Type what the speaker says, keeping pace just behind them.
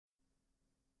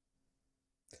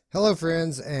Hello,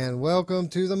 friends, and welcome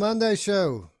to the Monday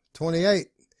Show 28.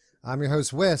 I'm your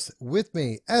host, Wes. With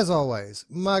me, as always,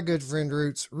 my good friend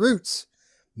Roots. Roots,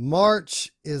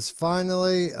 March is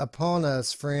finally upon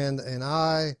us, friend, and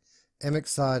I am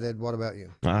excited. What about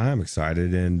you? I'm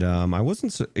excited, and I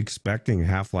wasn't expecting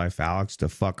Half-Life Alex to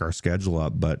fuck our schedule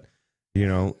up, but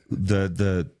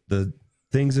the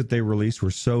things that they released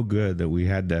were so good that we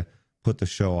had to put the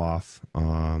show off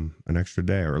an extra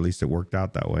day, or at least it worked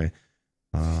out that way.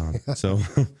 So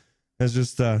that's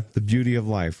just the beauty of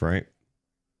life, right?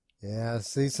 Yeah,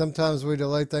 see, sometimes we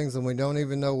delay things and we don't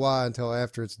even know why until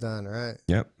after it's done, right?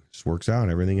 Yep, just works out.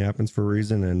 Everything happens for a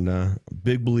reason, and a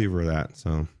big believer of that.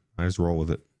 So I just roll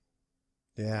with it.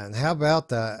 Yeah, and how about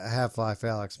the Half-Life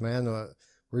Alex, man?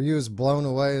 Were you as blown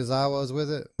away as I was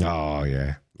with it? Oh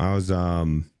yeah, I was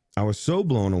so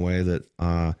blown away that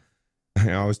I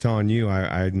was telling you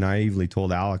I naively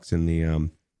told Alex in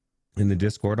the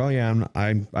Discord, oh yeah,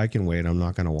 I can wait. I'm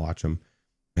not going to watch them.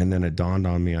 And then it dawned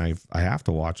on me I have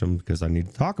to watch them because I need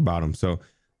to talk about them. So,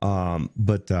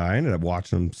 but I ended up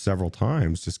watching them several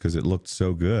times just because it looked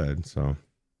so good. So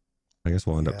I guess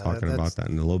we'll end up talking about that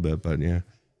in a little bit. But yeah.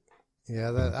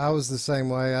 Yeah, that I was the same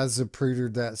way. I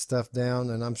zaprudered that stuff down,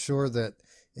 and I'm sure that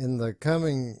in the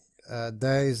coming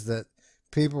days that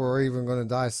people are even going to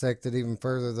dissect it even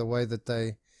further the way that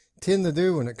they tend to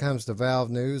do when it comes to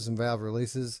Valve news and Valve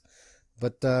releases.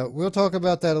 But we'll talk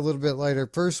about that a little bit later.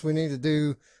 First, we need to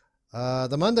do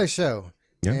the Monday show.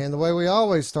 Yeah. And the way we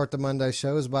always start the Monday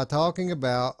show is by talking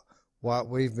about what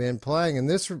we've been playing. And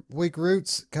this week,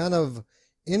 Roots, kind of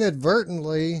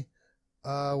inadvertently,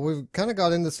 we've kind of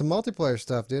got into some multiplayer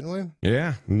stuff, didn't we?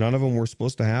 Yeah, none of them were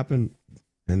supposed to happen.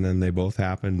 And then they both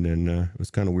happened, and it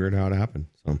was kind of weird how it happened.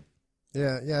 So.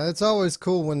 Yeah, it's always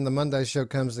cool when the Monday show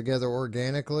comes together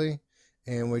organically.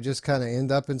 And we just kind of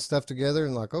end up in stuff together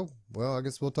and like, oh, well, I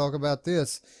guess we'll talk about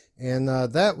this. And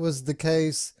that was the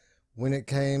case when it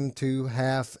came to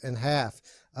Half and Half.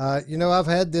 I've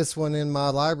had this one in my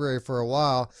library for a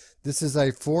while. This is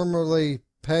a formerly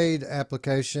paid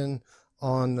application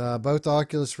on both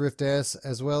Oculus Rift S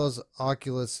as well as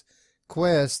Oculus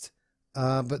Quest.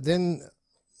 But then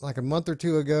like a month or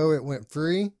two ago, it went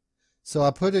free. So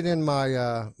I put it in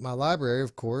my my library,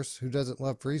 of course. Who doesn't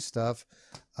love free stuff?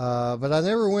 But I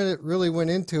never really went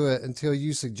into it until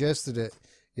you suggested it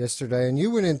yesterday, and you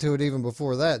went into it even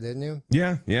before that, didn't you?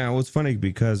 Yeah. It was funny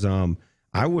because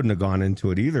I wouldn't have gone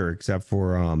into it either, except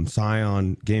for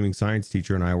Scion, gaming science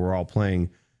teacher, and I were all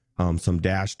playing some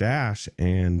Dash Dash,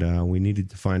 and we needed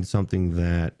to find something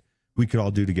that we could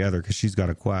all do together because she's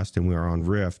got a Quest and we are on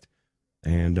Rift,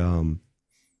 and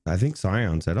I think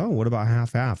Scion said, oh, what about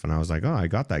Half-Half? And I was like, oh, I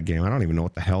got that game. I don't even know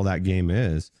what the hell that game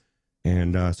is.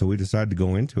 And so we decided to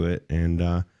go into it. And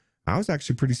I was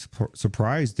actually pretty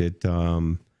surprised at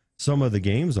some of the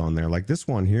games on there. Like this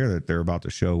one here that they're about to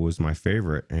show was my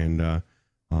favorite. And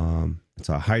it's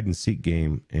a hide and seek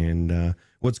game. And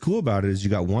what's cool about it is you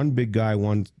got one big guy,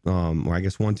 one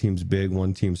team's big,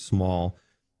 one team's small.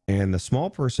 And the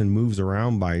small person moves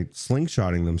around by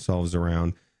slingshotting themselves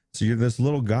around. So you're this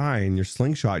little guy and you're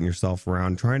slingshotting yourself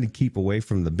around trying to keep away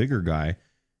from the bigger guy.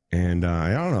 And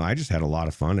I don't know, I just had a lot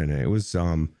of fun in it.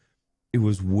 It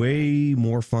was way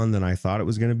more fun than I thought it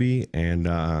was going to be. And,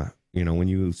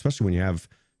 especially when you have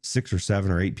 6 or 7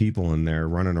 or 8 people in there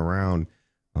running around,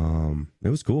 it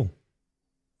was cool.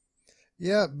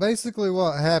 Yeah, basically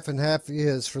what Half and Half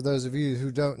is, for those of you who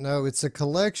don't know, it's a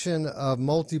collection of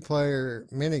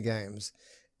multiplayer mini games.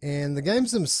 And the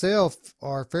games themselves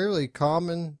are fairly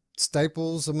common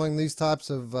staples among these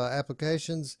types of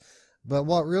applications. But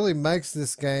what really makes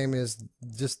this game is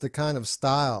just the kind of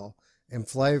style and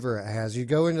flavor it has. You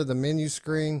go into the menu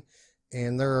screen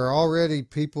and there are already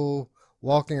people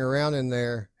walking around in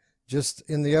there just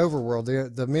in the overworld.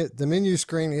 The menu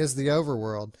screen is the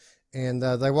overworld. And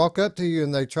they walk up to you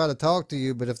and they try to talk to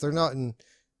you. But if they're not in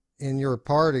your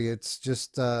party, it's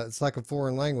just, it's like a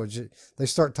foreign language. They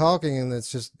start talking and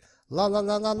it's just la la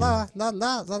la la la la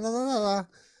la la la la la.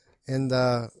 And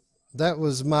that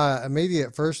was my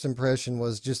immediate first impression,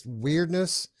 was just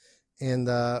weirdness. And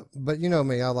but you know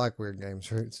me, I like weird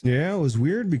games, right? Yeah, it was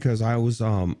weird because I was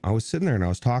sitting there and I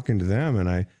was talking to them, and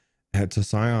I had to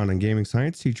Scion and gaming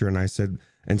science teacher, and I said,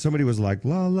 and somebody was like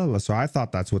la la la, so I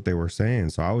thought that's what they were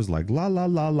saying, so I was like la la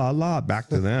la la la back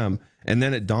to them. And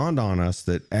then it dawned on us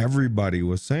that everybody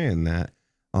was saying that,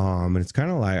 and it's kind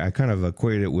of like I kind of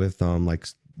equate it with like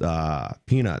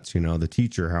Peanuts, the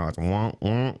teacher, how it's wah,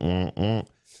 wah, wah, wah.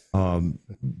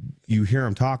 You hear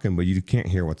them talking, but you can't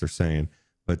hear what they're saying.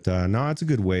 But no, it's a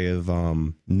good way of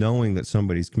knowing that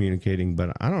somebody's communicating.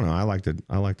 But I don't know. I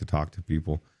like to talk to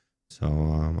people. So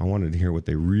I wanted to hear what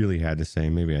they really had to say.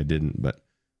 Maybe I didn't, but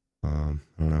I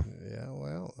don't know. Yeah,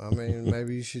 well, I mean,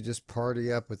 maybe you should just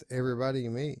party up with everybody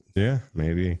you meet. Yeah,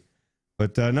 maybe.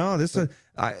 But no,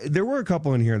 there were a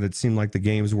couple in here that seemed like the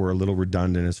games were a little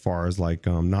redundant as far as like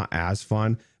not as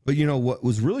fun. But you know what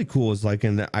was really cool is like,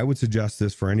 and I would suggest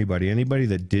this for anybody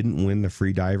that didn't win the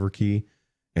free diver key,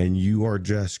 and you are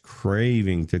just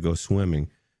craving to go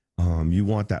swimming. You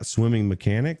want that swimming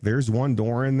mechanic. There's one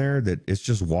door in there that it's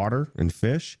just water and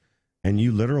fish, and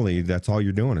you literally that's all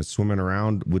you're doing is swimming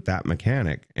around with that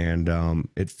mechanic, and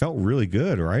it felt really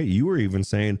good, right? You were even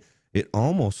saying it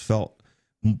almost felt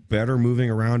better moving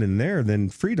around in there than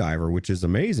freediver, which is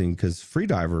amazing because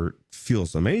freediver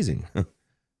feels amazing.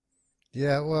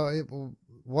 Yeah, well,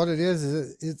 what it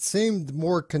is it seemed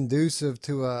more conducive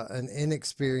to an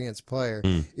inexperienced player.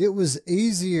 It was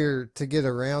easier to get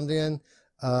around in.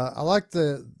 I like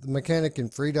the mechanic in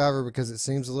freediver because it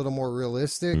seems a little more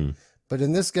realistic. But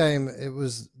in this game, it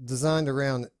was designed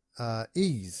around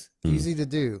easy to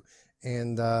do,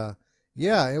 and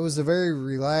yeah, it was a very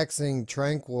relaxing,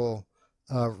 tranquil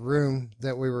room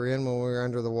that we were in when we were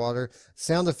under the water.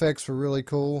 Sound effects were really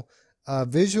cool.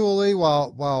 Visually,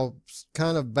 while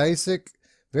kind of basic,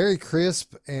 very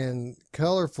crisp and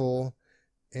colorful.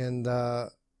 And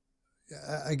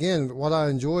again, what I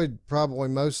enjoyed probably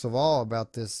most of all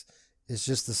about this is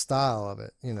just the style of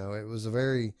it. You know, it was a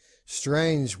very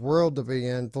strange world to be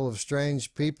in, full of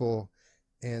strange people.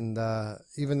 And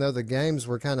even though the games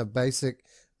were kind of basic,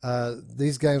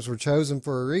 these games were chosen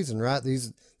for a reason, right?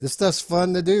 This stuff's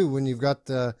fun to do when you've got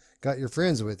your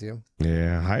friends with you.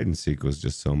 Yeah, hide and seek was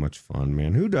just so much fun,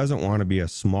 man. Who doesn't want to be a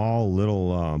small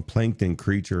little plankton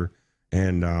creature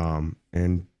and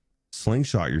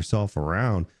slingshot yourself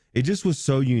around? It just was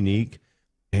so unique.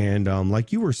 And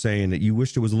like you were saying that you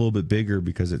wished it was a little bit bigger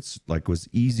because it's like was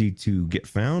easy to get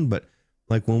found. But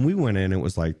like when we went in, it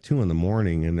was like 2 a.m.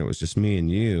 and it was just me and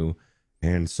you.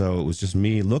 And so it was just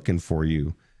me looking for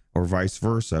you or vice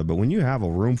versa. But when you have a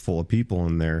room full of people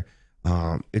in there,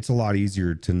 it's a lot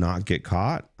easier to not get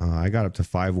caught. I got up to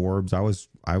 5 orbs.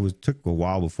 Took a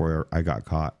while before I got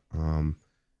caught.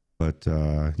 But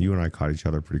you and I caught each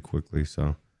other pretty quickly.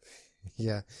 So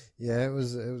yeah,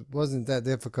 it wasn't that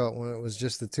difficult when it was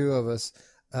just the two of us.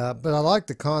 But I like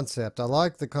the concept. I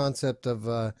like the concept of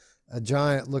a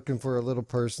giant looking for a little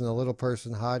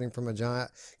person hiding from a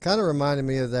giant. Kind of reminded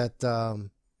me of that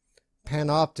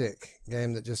Panoptic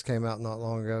game that just came out not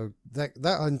long ago.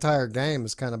 That entire game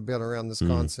is kind of built around this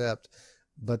concept.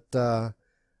 But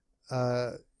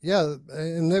yeah,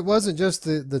 and it wasn't just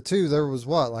the two. There was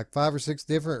like 5 or 6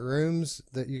 different rooms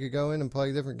that you could go in and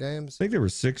play different games. I think there were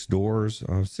 6 doors,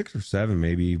 6 or 7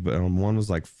 maybe, but one was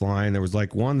like flying. There was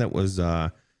like one that was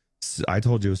I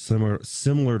told you it was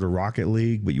similar to Rocket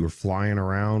League, but you were flying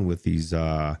around with these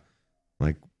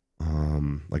like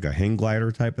a hang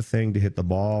glider type of thing to hit the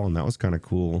ball, and that was kind of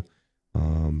cool.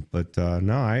 But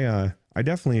no, I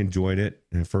definitely enjoyed it,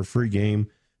 and for a free game,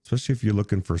 especially if you're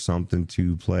looking for something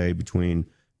to play between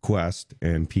Quest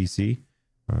and PC,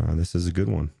 this is a good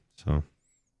one. So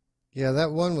yeah,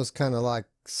 that one was kind of like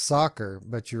soccer,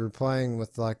 but you were playing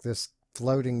with like this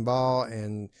floating ball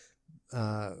and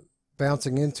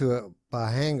bouncing into it by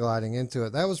hang gliding into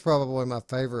it. That was probably my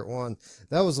favorite one.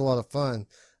 That was a lot of fun.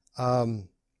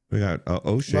 We got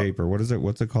O-Shape, or what is it?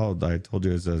 What's it called? I told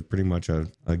you it's pretty much a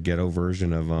ghetto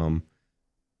version of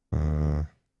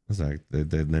what's that?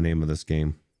 The name of this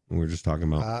game we were just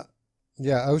talking about.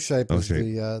 Yeah, O-Shape is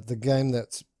the game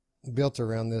that's built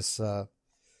around this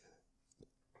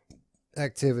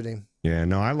activity. Yeah,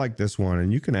 no, I like this one,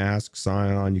 and you can ask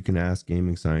Scion, you can ask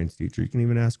Gaming Science Teacher, you can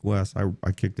even ask Wes.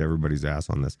 I kicked everybody's ass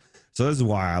on this, so this is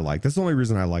why I like. That's the only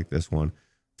reason I like this one.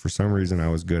 For some reason, I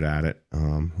was good at it.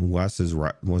 Wes is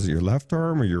right. Was it your left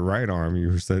arm or your right arm?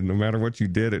 You said no matter what you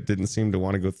did, it didn't seem to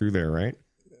want to go through there, right?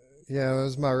 Yeah, it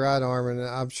was my right arm, and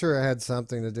I'm sure it had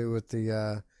something to do with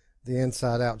the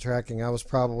inside out tracking. I was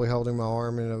probably holding my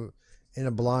arm in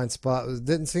a blind spot. It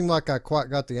didn't seem like I quite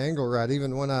got the angle right,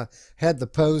 even when I had the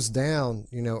pose down.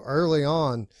 Early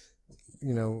on,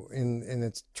 in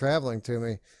its traveling to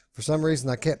me. For some reason,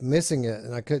 I kept missing it,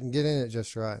 and I couldn't get in it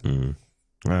just right.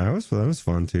 That was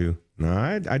fun too. No,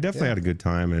 I definitely had a good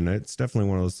time, and it's definitely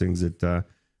one of those things that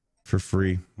for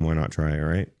free, why not try it,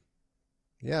 right?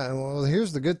 Yeah, and well,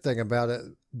 here's the good thing about it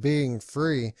being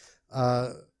free.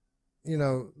 One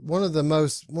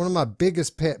of my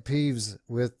biggest pet peeves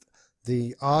with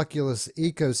the Oculus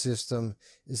ecosystem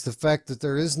is the fact that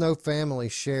there is no family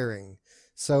sharing.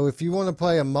 So if you want to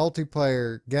play a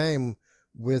multiplayer game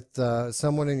with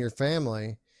someone in your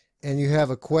family, and you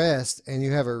have a Quest and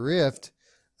you have a Rift,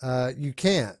 you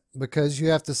can't. because you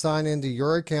have to sign into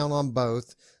your account on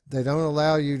both. They don't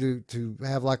allow you to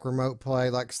have like remote play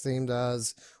like Steam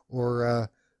does, or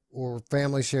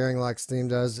family sharing like Steam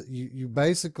does. You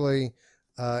basically,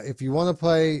 if you want to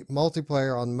play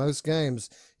multiplayer on most games,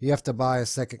 you have to buy a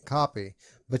second copy.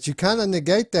 But you kind of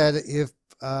negate that if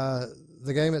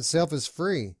the game itself is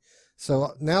free.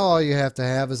 So now all you have to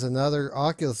have is another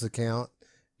Oculus account.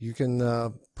 You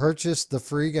can purchase the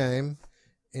free game,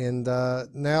 and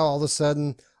now all of a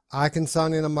sudden I can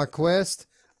sign in on my Quest.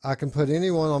 I can put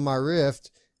anyone on my Rift,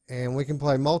 and we can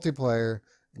play multiplayer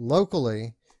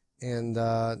locally, and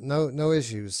no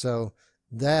issues. So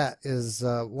that is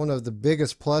one of the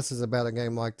biggest pluses about a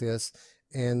game like this.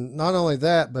 And not only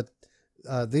that, but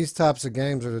these types of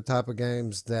games are the type of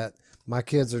games that my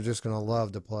kids are just going to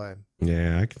love to play.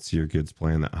 Yeah, I can see your kids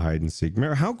playing that hide and seek.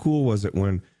 Remember, how cool was it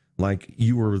when like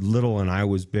you were little and I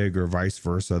was big, or vice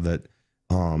versa, that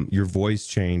your voice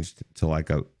changed to like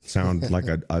a sound like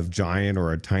a giant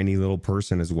or a tiny little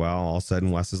person as well. All of a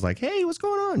sudden Wes is like, hey, what's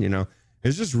going on? You know,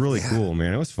 it's just really cool,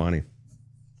 man. It was funny.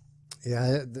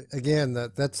 Yeah, again,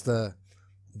 that's the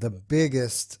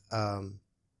biggest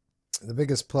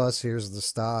plus here is the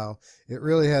style. It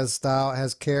really has style, it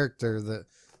has character, that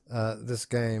this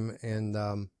game, and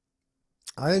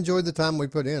I enjoyed the time we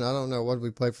put in. I don't know, what did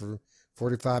we play for,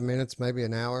 45 minutes, maybe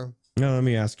an hour. Now let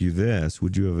me ask you this: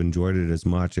 would you have enjoyed it as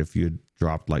much if you had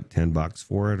dropped like $10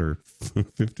 for it, or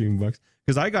 $15?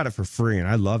 Because I got it for free and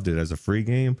I loved it as a free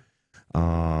game.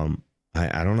 I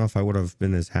don't know if I would have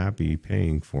been as happy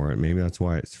paying for it. Maybe that's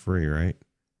why it's free, right?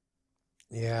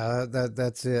 Yeah,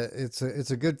 that's it.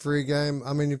 It's a good free game.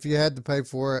 I mean, if you had to pay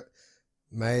for it,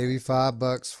 maybe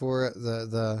 $5 for it.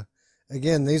 The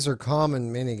again, these are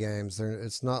common mini games.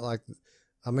 It's not like,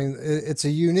 I mean, it's a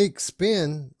unique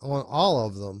spin on all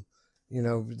of them. You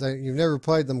know, you've never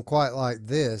played them quite like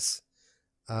this.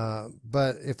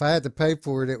 But if I had to pay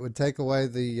for it, it would take away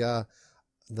the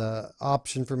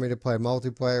option for me to play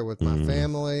multiplayer with my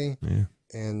family. Yeah.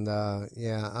 And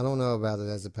yeah, I don't know about it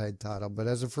as a paid title, but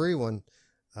as a free one,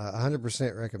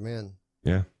 100% recommend.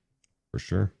 Yeah, for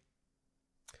sure.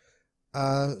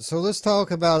 So let's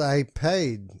talk about a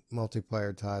paid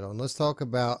multiplayer title, and let's talk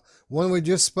about one we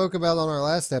just spoke about on our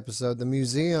last episode, the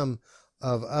Museum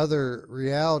of Other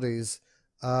Realities.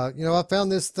 You know, I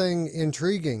found this thing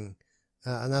intriguing,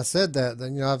 and I said that,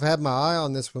 you know, I've had my eye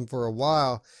on this one for a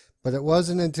while, but it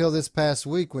wasn't until this past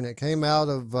week when it came out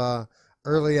of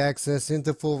early access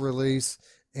into full release,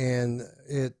 and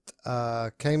it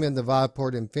came into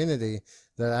Viveport Infinity,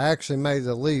 that I actually made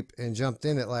the leap and jumped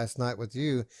in it last night with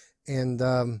you.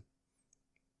 And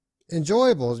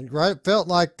enjoyable, right? Felt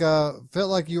like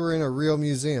you were in a real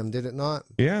museum, did it not?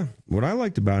 Yeah. What I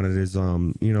liked about it is,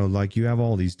 you know, like you have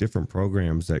all these different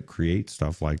programs that create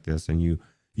stuff like this, and you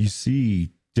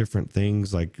see different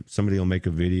things, like somebody will make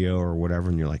a video or whatever,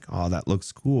 and you're like, oh, that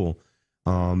looks cool.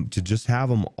 To just have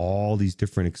them, all these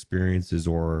different experiences,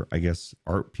 or I guess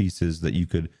art pieces that you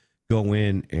could go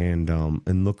in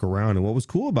and look around. And what was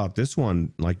cool about this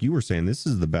one, like you were saying, this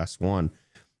is the best one.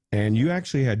 And you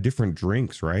actually had different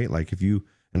drinks, right? Like if you,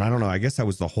 and I don't know, I guess that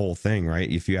was the whole thing, right?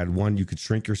 If you had one, you could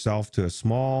shrink yourself to a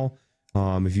small.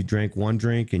 If you drank one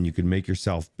drink, and you could make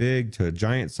yourself big to a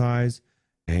giant size.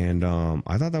 And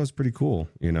I thought that was pretty cool.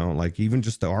 You know, like even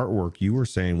just the artwork you were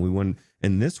saying, we went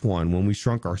in this one, when we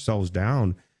shrunk ourselves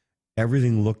down,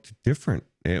 everything looked different.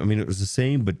 I mean, it was the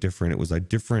same, but different. It was a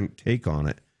different take on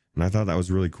it. And I thought that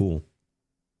was really cool.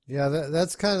 Yeah,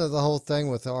 that's kind of the whole thing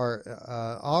with art.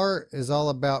 Art is all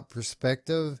about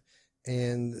perspective,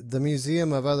 and the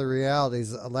Museum of Other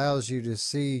Realities allows you to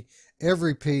see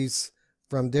every piece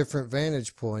from different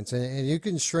vantage points. And you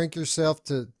can shrink yourself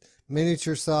to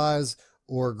miniature size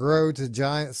or grow to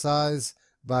giant size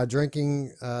by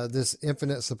drinking this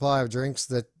infinite supply of drinks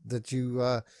that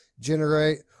you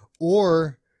generate.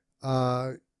 Or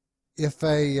if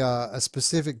a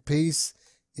specific piece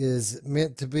is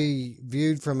meant to be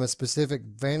viewed from a specific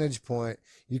vantage point,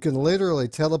 you can literally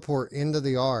teleport into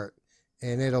the art,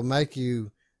 and it'll make you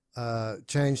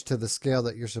change to the scale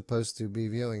that you're supposed to be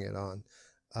viewing it on.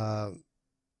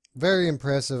 Very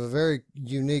impressive, a very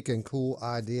unique and cool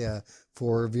idea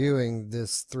for viewing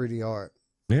this 3D art.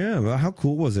 Yeah, well, how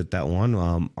cool was it, that one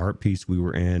art piece we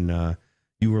were in?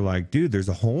 You were like, dude, there's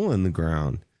a hole in the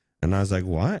ground. And I was like,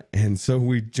 what? And so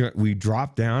we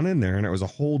dropped down in there, and it was a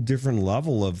whole different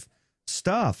level of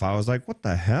stuff. I was like, what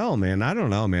the hell, man? I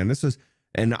don't know, man. This was,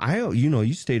 and you know,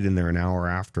 you stayed in there an hour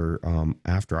after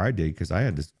I did, because I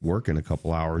had to work in a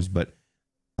couple hours. But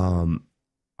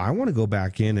I want to go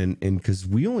back in and because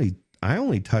I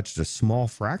only touched a small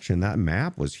fraction. That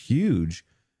map was huge,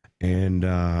 and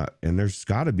there's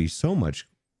got to be so much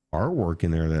artwork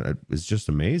in there that is just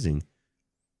amazing.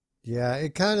 Yeah,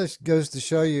 it kind of goes to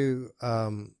show you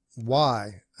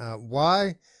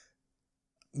why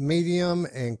Medium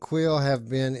and Quill have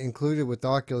been included with the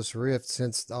Oculus Rift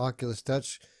since the Oculus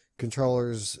Touch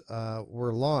controllers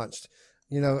were launched.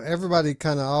 You know, everybody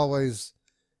kind of always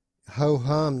ho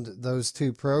hummed those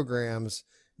two programs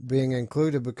being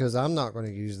included because I'm not going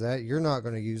to use that. You're not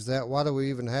going to use that. Why do we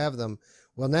even have them?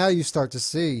 Well, now you start to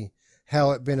see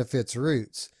how it benefits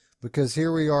Roots because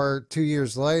here we are 2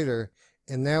 years later,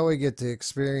 and now we get to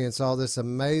experience all this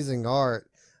amazing art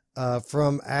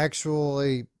from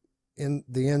actually in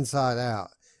the inside out.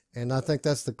 And I think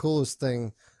that's the coolest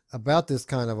thing about this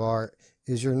kind of art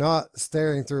is you're not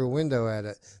staring through a window at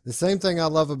it. The same thing I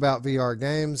love about VR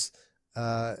games,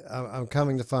 I'm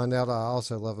coming to find out I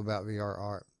also love about VR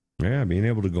art. Yeah, being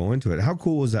able to go into it. How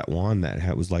cool was that wand that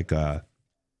had, was like a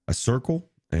circle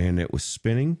and it was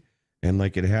spinning and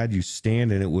like it had you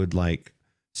stand and it would like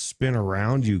spin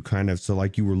around you kind of so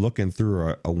like you were looking through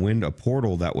a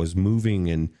portal that was moving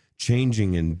and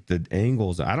changing in the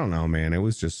angles. I don't know, man. It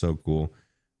was just so cool.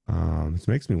 This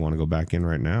makes me want to go back in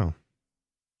right now.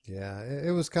 Yeah,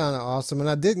 it was kind of awesome, and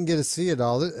I didn't get to see it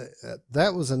all.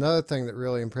 That was another thing that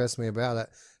really impressed me about it.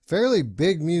 Fairly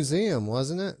big museum,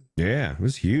 wasn't it? Yeah, it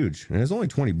was huge, and it's only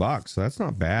 $20, so that's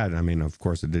not bad. I mean, of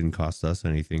course, it didn't cost us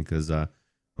anything because it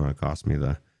cost me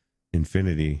the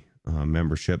Infinity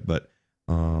membership. But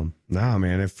nah,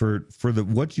 man, if for the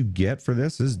what you get for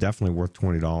this is definitely worth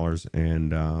 $20,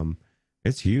 and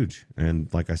it's huge.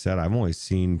 And like I said, I've only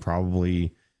seen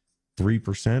probably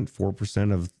 3%,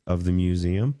 4% of the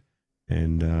museum,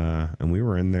 and we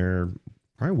were in there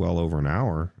probably well over an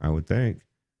hour, I would think.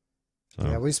 So.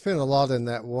 Yeah, we spent a lot in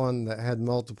that one that had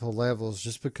multiple levels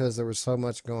just because there was so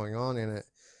much going on in it.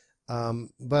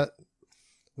 But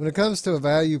when it comes to a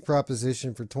value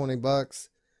proposition for $20,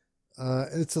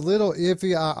 it's a little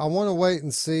iffy. I want to wait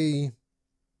and see.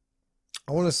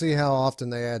 I want to see how often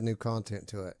they add new content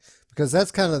to it because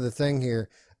that's kind of the thing here.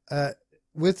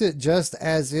 With it just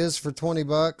as is for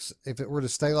 $20, if it were to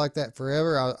stay like that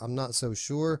forever, I'm not so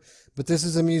sure. But this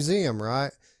is a museum,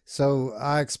 right? So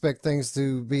I expect things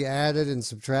to be added and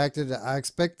subtracted. I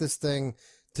expect this thing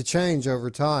to change over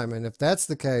time. And if that's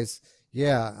the case,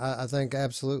 yeah, I think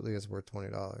absolutely it's worth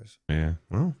 $20. Yeah,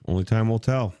 well, only time will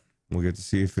tell. We'll get to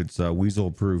see if it's Weasel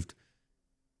approved.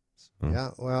 So.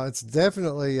 Yeah, well, it's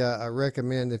definitely a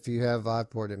recommend if you have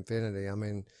Viveport Infinity. I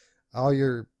mean, all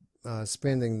you're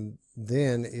spending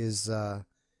then is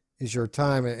your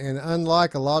time. And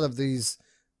unlike a lot of these,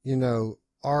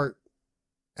 art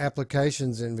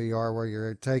applications in VR where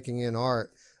you're taking in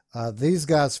art, these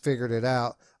guys figured it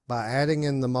out by adding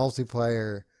in the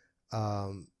multiplayer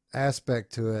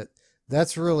aspect to it.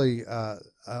 That's really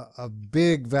a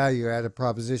big value added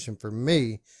proposition for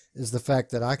me is the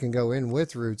fact that I can go in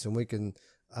with Roots and we can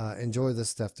enjoy this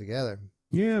stuff together.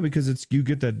 Yeah, because you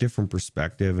get that different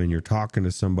perspective and you're talking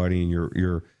to somebody and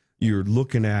you're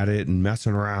looking at it and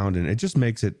messing around, and it just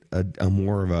makes it a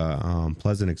more of a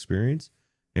pleasant experience.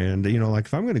 And, like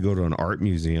if I'm going to go to an art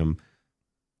museum,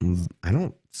 I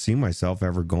don't see myself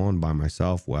ever going by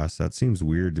myself, Wes. That seems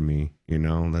weird to me.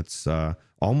 That's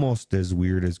almost as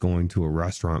weird as going to a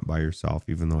restaurant by yourself,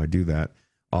 even though I do that.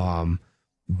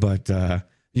 But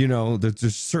there's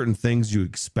just certain things you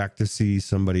expect to see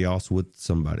somebody else with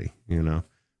somebody,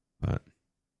 but.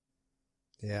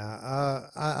 Yeah,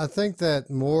 I think that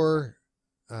more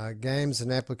games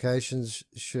and applications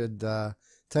should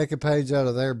take a page out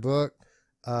of their book.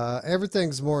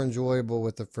 Everything's more enjoyable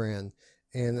with a friend,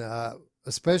 and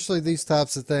especially these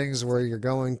types of things where you're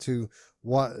going to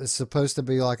what is supposed to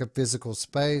be like a physical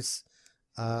space.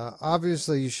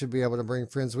 Obviously, you should be able to bring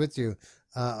friends with you.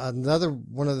 Another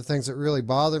one of the things that really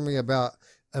bother me about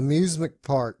amusement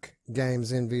park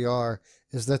games in VR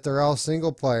is that they're all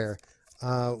single player.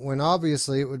 When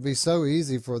obviously it would be so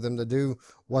easy for them to do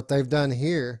what they've done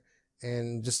here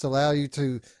and just allow you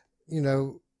to,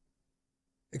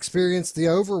 experience the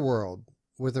overworld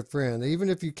with a friend. Even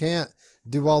if you can't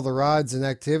do all the rides and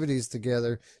activities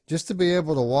together, just to be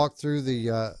able to walk through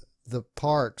the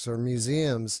parks or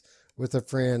museums with a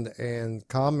friend and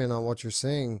comment on what you're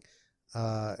seeing,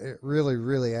 it really,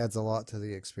 really adds a lot to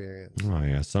the experience. Oh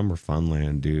yeah, Summer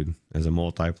Funland, dude, as a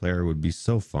multiplayer would be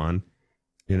so fun.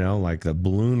 Like the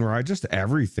balloon ride, just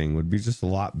everything would be just a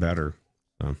lot better.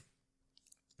 So.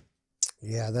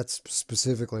 Yeah, that's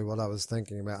specifically what I was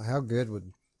thinking about. How good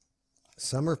would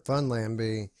Summer Funland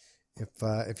be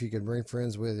if you could bring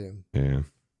friends with you? Yeah,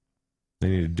 they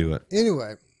need to do it.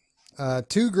 Anyway,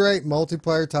 two great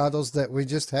multiplayer titles that we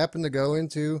just happened to go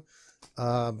into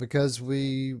because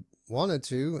we wanted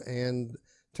to, and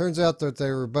turns out that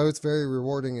they were both very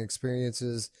rewarding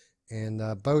experiences, and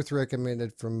both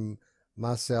recommended from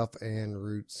myself and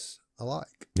Roots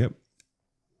alike. Yep.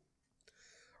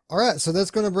 All right, so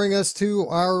that's going to bring us to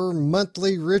our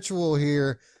monthly ritual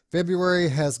here. February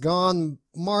has gone,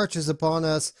 March is upon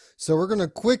us, so we're going to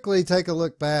quickly take a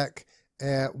look back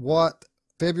at what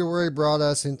February brought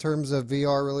us in terms of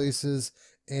VR releases,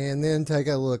 and then take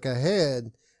a look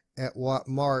ahead at what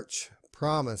March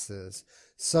promises.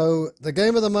 So the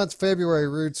game of the month, February,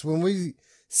 Roots, when we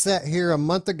sat here a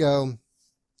month ago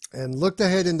and looked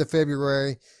ahead into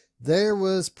February, there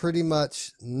was pretty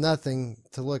much nothing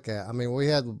to look at. I mean, we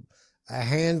had a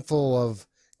handful of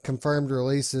confirmed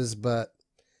releases, but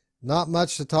not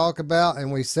much to talk about.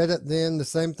 And we said it then, the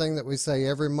same thing that we say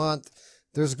every month.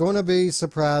 There's going to be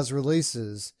surprise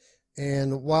releases.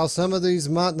 And while some of these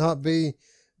might not be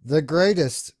the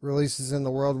greatest releases in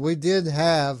the world, we did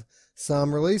have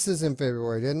some releases in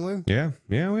February, didn't we? Yeah.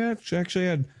 We actually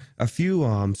had a few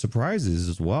surprises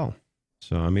as well.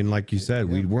 So, I mean, like you said,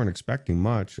 we weren't expecting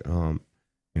much.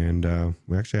 And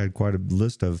we actually had quite a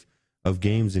list of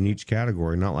games in each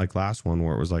category, not like last one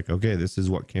where it was like, okay, this is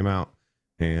what came out,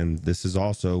 and this is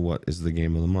also what is the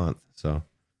game of the month. So,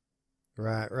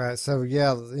 right. So,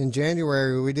 yeah, in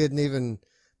January, we didn't even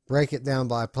break it down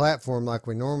by platform like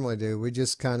we normally do. We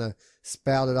just kind of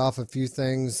spouted off a few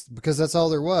things because that's all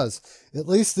there was. At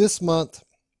least this month,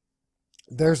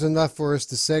 there's enough for us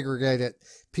to segregate it: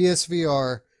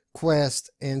 PSVR, Quest,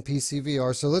 and PC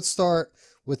VR. So let's start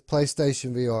with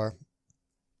PlayStation VR.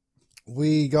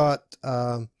 We got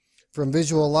from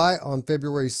Visual Light on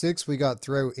February 6th, we got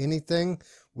Throw Anything,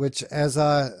 which, as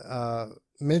I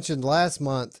mentioned last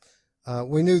month,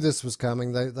 we knew this was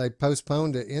coming. They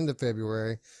postponed it into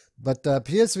February. But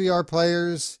PSVR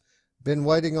players been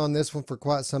waiting on this one for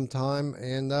quite some time,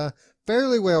 and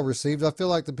fairly well received. I feel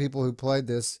like the people who played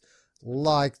this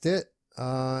liked it,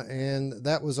 and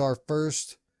that was our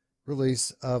first release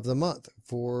of the month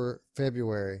for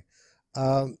February.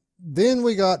 Then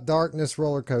we got Darkness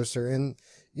Roller Coaster, and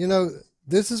you know,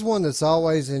 this is one that's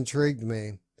always intrigued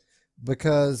me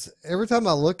because every time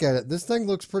I look at it, this thing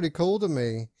looks pretty cool to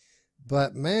me.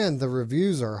 But man, the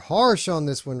reviews are harsh on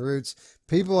this one, Roots.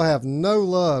 People have no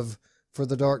love for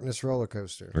the Darkness Roller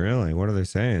Coaster. really, what are they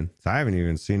saying? I haven't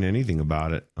even seen anything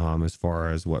about it as far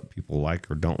as what people like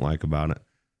or don't like about it.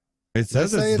 It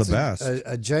says it's the best.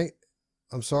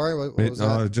 I'm sorry, what was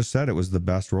that? It just said it was the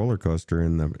best roller coaster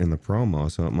in the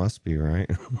promo, so it must be, right?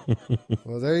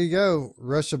 Well, there you go.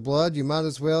 Rush of Blood. You might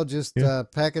as well just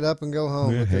pack it up and go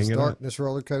home, because Darkness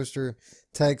Roller Coaster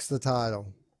takes the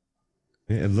title.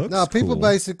 It looks Now, people cool.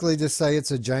 basically just say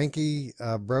it's a janky,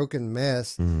 broken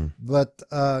mess, but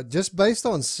just based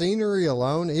on scenery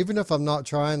alone, even if I'm not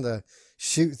trying to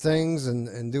shoot things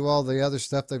and do all the other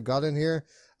stuff they've got in here,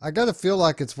 I got to feel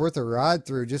like it's worth a ride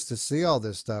through just to see all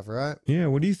this stuff, right? Yeah,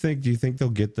 what do you think? Do you think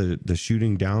they'll get the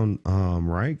shooting down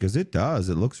right? Because it does.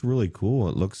 It looks really cool.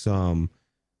 It looks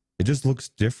it just looks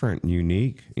different and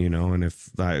unique, you know. And if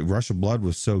Rush of Blood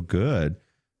was so good,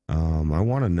 I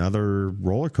want another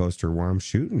roller coaster where I'm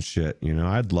shooting shit. You know,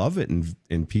 I'd love it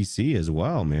in PC as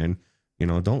well, man. You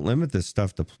know, don't limit this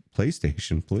stuff to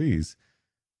PlayStation, please.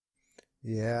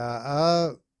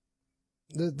 Yeah,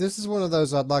 this is one of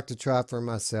those I'd like to try for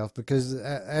myself because,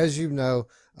 as you know,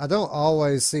 I don't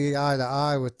always see eye to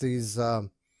eye with these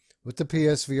with the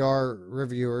PSVR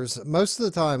reviewers. Most of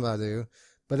the time I do,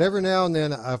 but every now and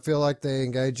then I feel like they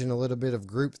engage in a little bit of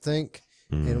groupthink.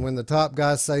 And when the top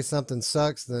guys say something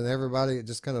sucks, then everybody, it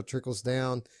just kind of trickles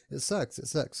down. It sucks. It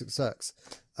sucks. It sucks.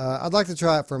 I'd like to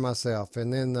try it for myself,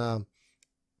 and then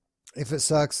if it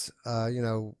sucks, you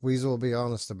know, Weasel will be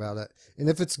honest about it. And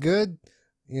if it's good,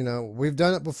 you know, we've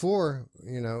done it before.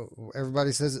 You know,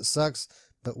 everybody says it sucks,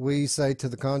 but we say to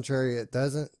the contrary, it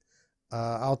doesn't.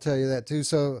 I'll tell you that too.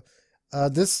 So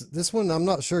this one, I'm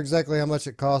not sure exactly how much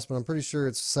it costs, but I'm pretty sure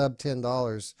it's sub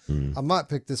 $10. I might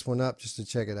pick this one up just to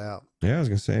check it out. Yeah, I was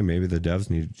gonna say maybe the devs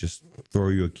need to just throw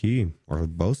you a key or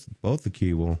both the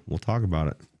key. We'll talk about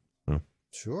it. So.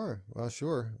 Sure. Well,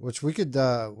 sure. Which we could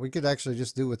actually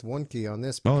just do with one key on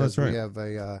this because that's right. we have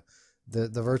a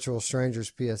the Virtual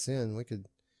Strangers PSN.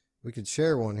 We could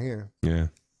share one here. Yeah,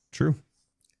 true.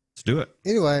 Let's do it.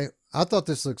 Anyway, I thought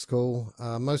this looks cool.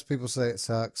 Most people say it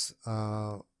sucks.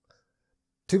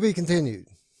 To be continued.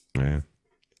 Yeah.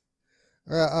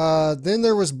 Then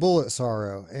there was Bullet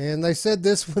Sorrow, and they said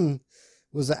this one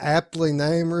was aptly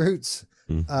named, Roots.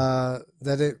 That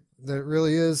it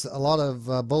really is a lot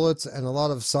of bullets and a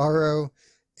lot of sorrow.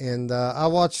 And I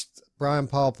watched Brian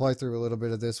Paul play through a little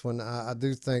bit of this one. I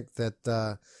do think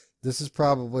that this is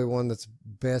probably one that's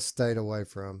best stayed away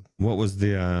from. What was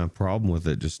the problem with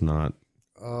it? Just not.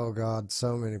 Oh God,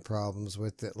 so many problems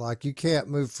with it. Like you can't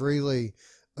move freely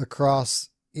across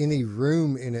any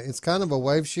room in it. It's kind of a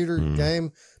wave shooter Hmm.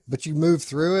 game, but you move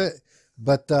through it.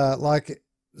 But like,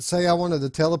 say I wanted to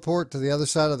teleport to the other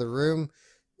side of the room,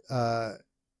 uh,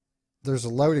 there's a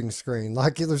loading screen.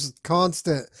 Like there's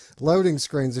constant loading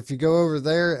screens. If you go over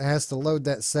there, it has to load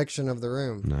that section of the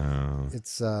room. No,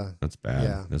 It's that's bad.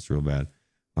 yeah. That's real bad.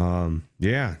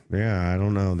 Yeah. I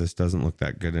don't know. This doesn't look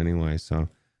that good anyway. So,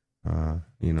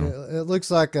 you know, It looks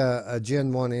like a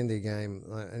Gen 1 indie game,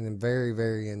 and very,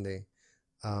 very indie.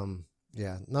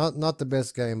 Yeah, not the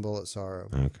best game, Bullet Sorrow.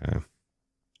 okay.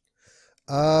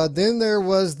 Then there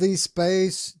was the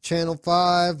Space Channel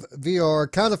 5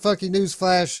 VR. Kind of funky news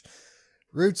flash.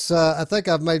 Roots, I think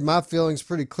I've made my feelings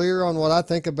pretty clear on what I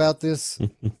think about this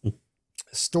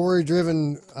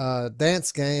story-driven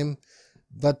dance game,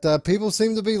 but people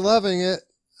seem to be loving it.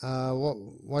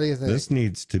 What do you think? This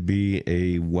needs to be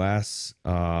a Wes,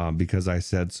 because I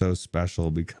said so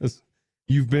special, because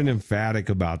you've been emphatic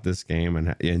about this game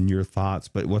and your thoughts.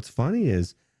 But what's funny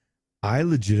is I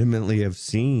legitimately have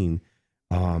seen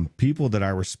people that I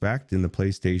respect in the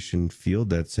PlayStation field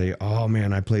that say, "Oh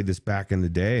man, I played this back in the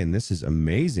day, and this is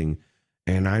amazing."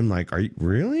 And I'm like, "Are you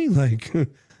really?" Like,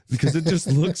 because it just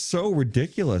looks so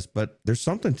ridiculous. But there's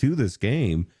something to this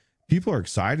game. People are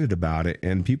excited about it,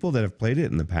 and people that have played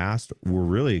it in the past were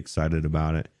really excited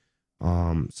about it.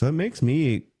 So it makes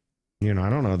me, I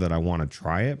don't know that I want to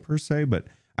try it per se, but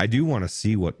I do want to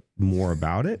see what more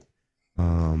about it.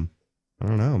 I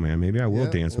don't know, man. Maybe I will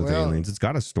dance with aliens. It's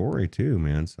got a story too,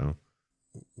 man. So,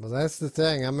 well, that's the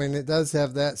thing. I mean, it does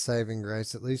have that saving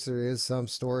grace. At least there is some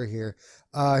story here.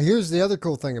 Here's the other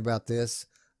cool thing about this.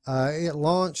 It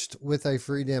launched with a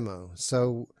free demo,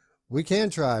 so we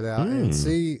can try it out and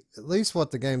see at least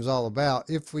what the game's all about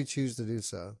if we choose to do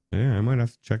so. Yeah, I might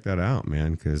have to check that out,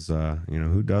 man, because,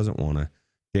 who doesn't want to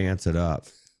dance it up?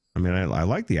 I mean, I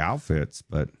like the outfits,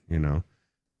 but,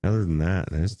 other than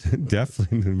that, there's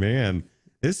definitely, man,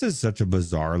 this is such a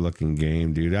bizarre looking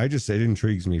game, dude. It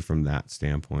intrigues me from that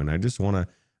standpoint. I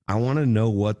want to know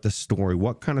what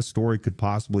kind of story could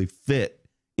possibly fit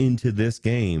into this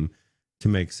game to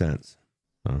make sense.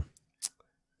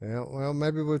 Yeah, well,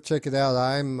 maybe we'll check it out.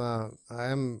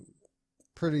 I'm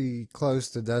pretty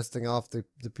close to dusting off the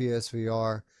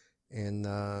PSVR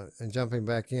and jumping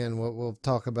back in. We'll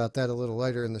talk about that a little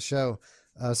later in the show.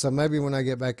 So maybe when I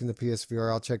get back in the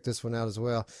PSVR, I'll check this one out as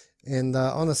well. And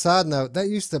on a side note, that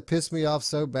used to piss me off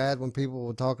so bad when people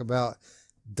would talk about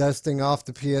dusting off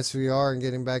the PSVR and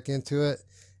getting back into it.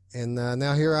 And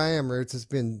now here I am, Roots. It's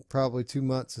been probably 2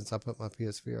 months since I put my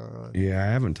PSVR on. Yeah, I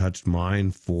haven't touched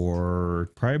mine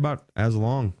for probably about as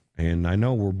long. And I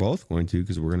know we're both going to,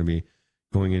 because we're going to be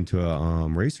going into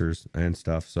racers and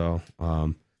stuff. So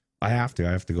I have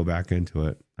to go back into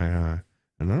it. And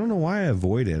I don't know why I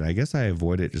avoid it. I guess I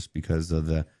avoid it just because of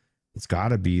it's got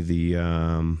to be the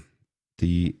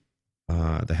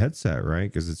headset, right?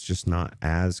 Because it's just not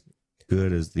as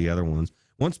good as the other ones.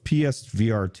 Once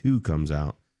PSVR 2 comes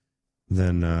out,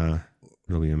 then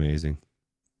it'll be amazing.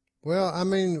 Well, I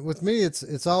mean, with me,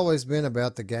 it's always been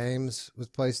about the games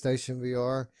with PlayStation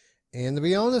VR, and to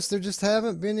be honest, there just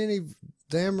haven't been any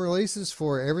damn releases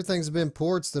for it. Everything's been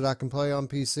ports that I can play on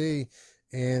PC,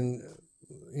 and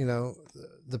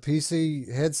the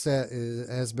PC headset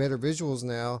has better visuals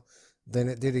now than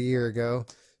it did a year ago.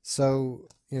 So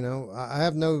I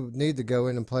have no need to go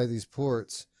in and play these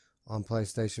ports on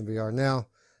PlayStation VR now.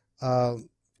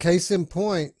 Case in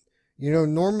point.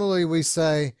 Normally we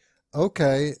say,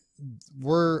 okay,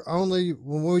 when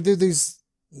we do these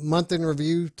month in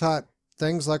review type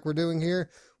things like we're doing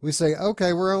here, we say,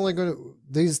 okay, we're only going to,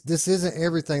 this isn't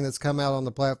everything that's come out on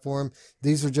the platform.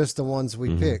 These are just the ones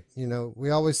we picked. We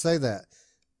always say that.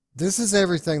 This is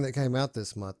everything that came out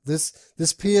this month. This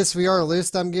PSVR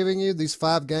list I'm giving you, these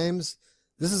 5 games,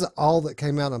 this is all that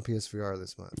came out on PSVR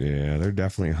this month. Yeah, they're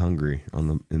definitely hungry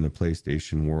in the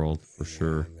PlayStation world for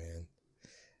sure. Man.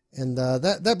 And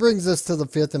that brings us to the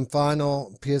 5th and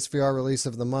final PSVR release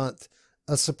of the month.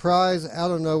 A surprise,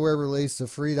 out of nowhere release of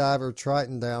Freediver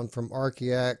Triton Down from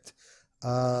Archiact.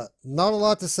 Not a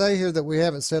lot to say here that we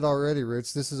haven't said already,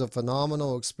 Roots. This is a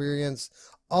phenomenal experience,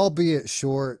 albeit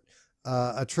short.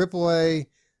 A AAA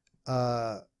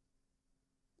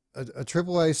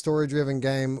story-driven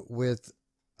game with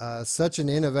such an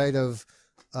innovative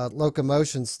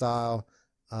locomotion style.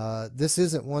 This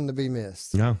isn't one to be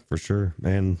missed. No, for sure.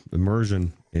 And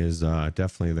immersion is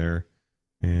definitely there.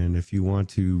 And if you want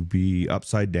to be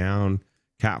upside down,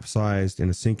 capsized in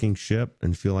a sinking ship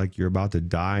and feel like you're about to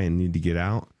die and need to get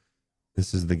out,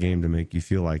 this is the game to make you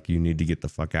feel like you need to get the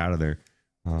fuck out of there.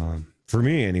 For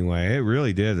me anyway, it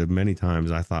really did. Many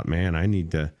times I thought, man, I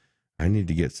need to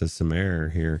get to some air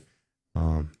here.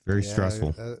 Very Yeah,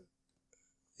 stressful.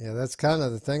 yeah, that's kind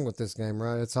of the thing with this game,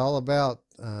 right? It's all about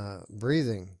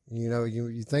breathing. You know,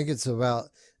 you think it's about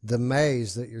the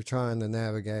maze that you're trying to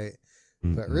navigate,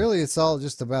 but Mm-mm. really it's all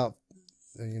just about,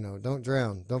 don't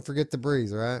drown. Don't forget to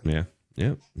breathe, right? Yeah.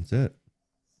 Yep. That's it.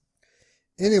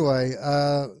 Anyway,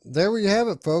 there we have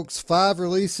it, folks. 5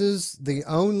 releases, the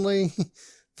only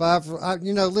 5.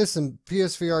 Listen,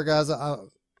 PSVR guys,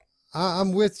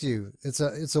 I'm with you. It's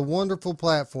a wonderful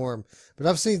platform, but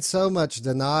I've seen so much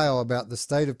denial about the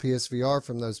state of PSVR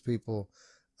from those people.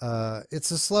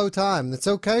 It's a slow time. It's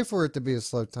okay for it to be a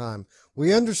slow time.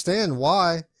 We understand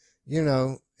why.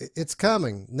 It's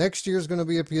coming. Next year is going to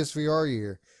be a PSVR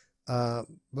year,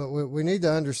 but we need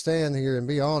to understand here and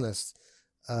be honest.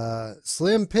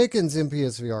 Slim pickings in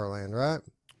PSVR land, right?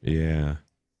 Yeah,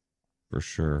 for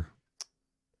sure.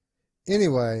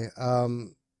 Anyway,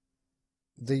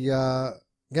 the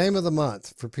game of the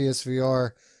month for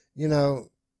PSVR,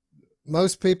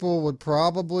 most people would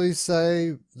probably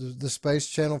say the Space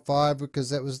Channel 5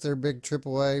 because that was their big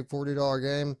AAA $40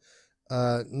 game.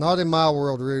 Not in my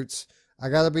world, Roots. I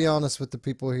got to be honest with the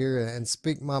people here and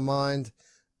speak my mind.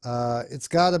 It's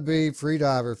got to be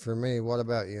Freediver for me. What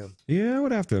about you? Yeah, I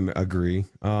would have to agree.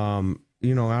 Out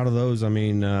of those, I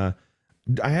mean, I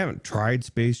haven't tried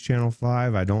Space Channel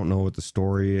 5. I don't know what the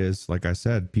story is. Like I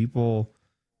said, people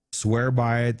swear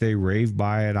by it, they rave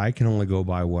by it. I can only go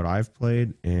by what I've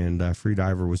played, and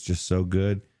Freediver was just so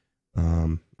good.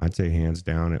 I'd say hands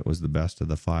down it was the best of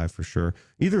the 5 for sure.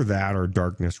 Either that or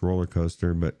Darkness Roller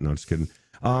Coaster, but no, just kidding.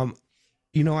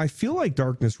 I feel like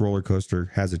Darkness Roller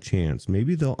Coaster has a chance.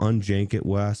 Maybe they'll unjank it,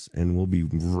 Wes, and we'll be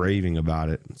raving about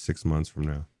it 6 months from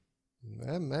now.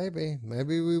 Maybe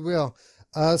we will.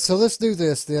 So let's do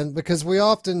this then, because we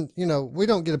often, we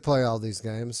don't get to play all these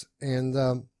games,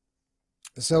 and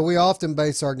so we often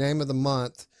base our game of the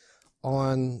month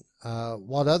on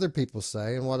what other people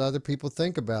say and what other people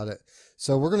think about it.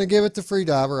 So we're going to give it to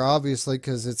Freediver, obviously,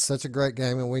 because it's such a great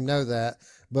game, and we know that.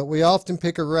 But we often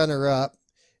pick a runner-up,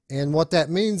 and what that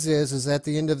means is at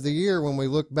the end of the year, when we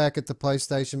look back at the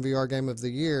PlayStation VR Game of the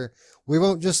Year, we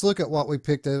won't just look at what we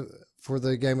picked for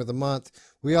the Game of the Month.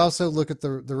 We also look at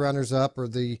the runners-up or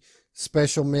the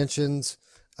special mentions.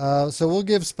 So we'll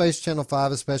give Space Channel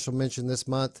 5 a special mention this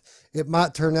month. It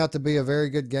might turn out to be a very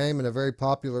good game and a very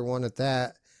popular one at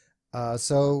that.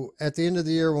 So at the end of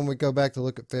the year, when we go back to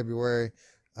look at February,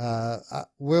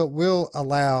 we'll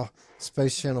allow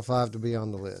Space Channel 5 to be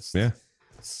on the list. Yeah.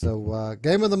 So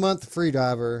Game of the Month,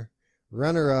 Freediver,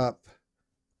 runner-up,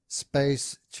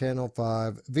 Space Channel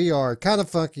 5, VR. Kind of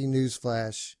funky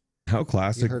newsflash. How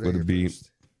classic would it be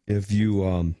if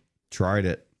you tried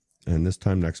it and this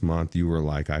time next month you were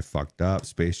like, I fucked up,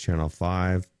 Space Channel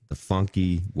 5, the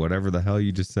funky, whatever the hell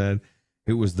you just said.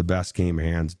 It was the best game,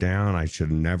 hands down. I should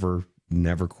have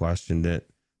never questioned it.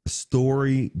 The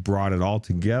story brought it all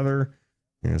together,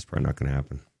 and it's probably not going to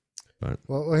happen. But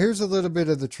well, here's a little bit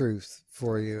of the truth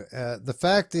for you. The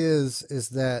fact is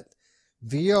that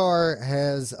VR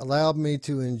has allowed me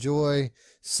to enjoy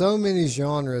so many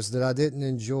genres that I didn't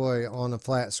enjoy on a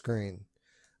flat screen.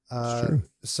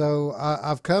 So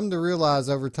I've come to realize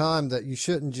over time that you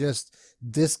shouldn't just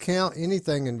discount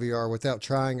anything in VR without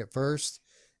trying it first.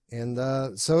 And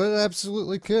so it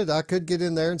absolutely could. I could get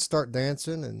in there and start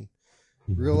dancing and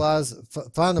realize,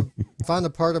 find a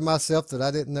part of myself that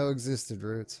I didn't know existed,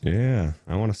 Roots. Yeah,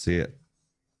 I want to see it.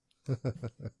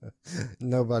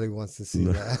 Nobody wants to see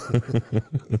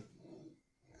that.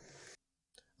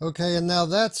 Okay, and now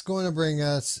that's going to bring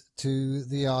us to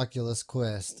the Oculus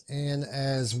Quest. And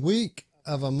as weak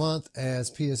of a month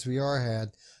as PSVR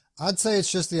had, I'd say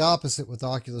it's just the opposite with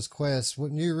Oculus Quest.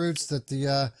 Wouldn't you, Roots, that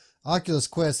the Oculus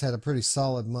Quest had a pretty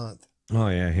solid month? Oh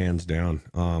yeah, hands down.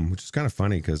 Which is kind of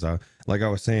funny because like I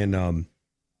was saying,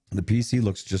 the PC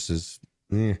looks just as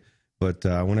but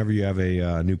whenever you have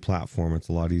a new platform, it's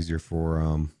a lot easier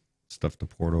for stuff to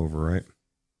port over, right?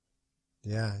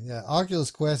 Yeah.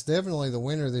 Oculus Quest, definitely the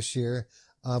winner this year.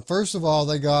 First of all,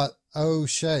 they got O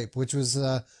Shape, which was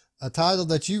a title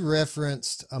that you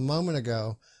referenced a moment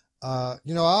ago. I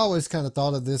always kind of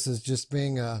thought of this as just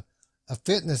being a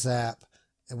fitness app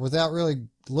without really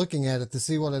looking at it to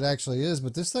see what it actually is.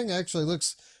 But this thing actually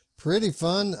looks pretty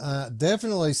fun.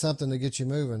 Definitely something to get you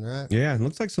moving, right? Yeah, it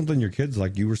looks like something your kids,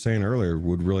 like you were saying earlier,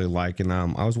 would really like. And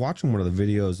I was watching one of the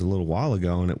videos a little while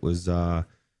ago, and it was the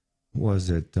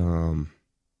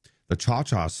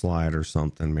cha-cha slide or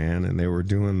something, man? And they were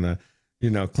doing the,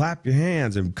 clap your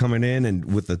hands and coming in and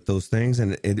with those things,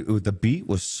 and the beat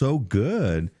was so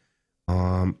good.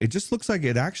 It just looks like,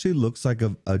 it actually looks like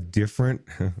a different,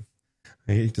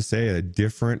 I hate to say it, a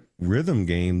different rhythm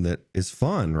game that is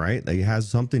fun, right? Like it has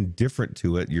something different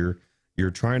to it. You're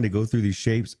trying to go through these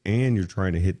shapes and you're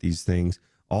trying to hit these things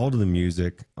all to the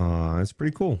music. It's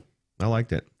pretty cool. I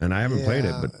liked it, and I haven't played it,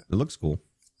 Yeah, but it looks cool.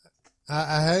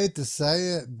 I hate to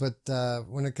say it, but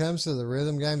when it comes to the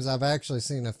rhythm games, I've actually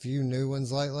seen a few new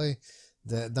ones lately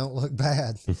that don't look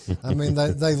bad. I mean,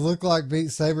 they look like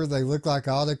Beat Saber, they look like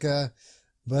Audica,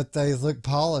 but they look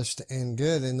polished and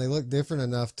good, and they look different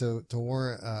enough to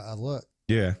warrant a look.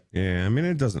 Yeah, yeah. I mean,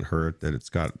 it doesn't hurt that it's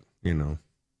got, a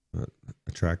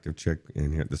attractive chick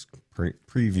in here. This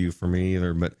preview for me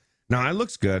either, but no, it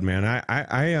looks good, man.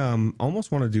 I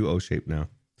almost want to do O Shape now.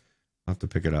 I'll have to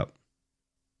pick it up.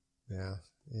 Yeah,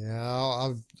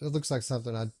 yeah. It looks like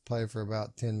something I'd play for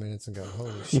about 10 minutes and go,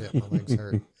 holy shit, my legs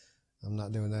hurt. I'm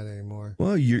not doing that anymore.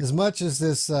 Well, you As much as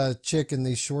this chick in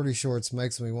these shorty shorts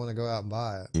makes me want to go out and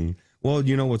buy it. well,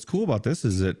 what's cool about this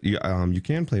is that you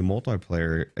can play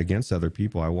multiplayer against other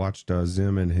people. I watched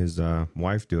Zim and his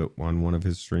wife do it on one of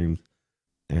his streams,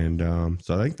 and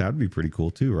so I think that'd be pretty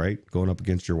cool too, right? Going up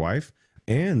against your wife.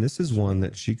 And this is one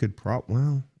that she could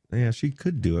well, yeah, she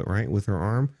could do it right with her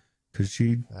arm. Could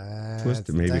she twist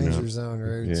it? Maybe danger not. zone,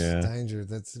 Roots. Yeah. Danger.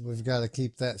 We've got to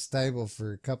keep that stable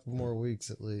for a couple more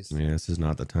weeks at least. Yeah, this is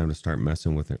not the time to start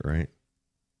messing with it, right?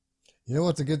 You know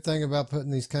what the good thing about putting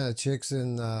these kind of chicks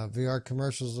in VR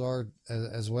commercials are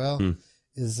as well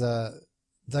is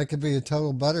they could be a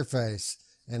total butterface,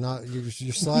 and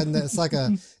you're sliding that.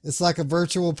 It's like a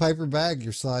virtual paper bag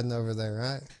you're sliding over there,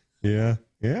 right? Yeah,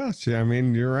 yeah. I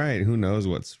mean, you're right. Who knows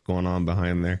what's going on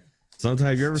behind there?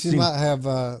 Sometimes, have you ever She seen? might have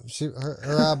her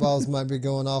eyeballs might be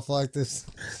going off like this.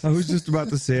 I was just about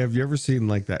to say, have you ever seen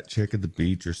like that chick at the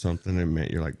beach or something? And man,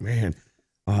 you're like, man,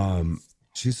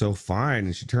 she's so fine,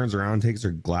 and she turns around, takes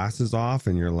her glasses off,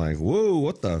 and you're like, whoa,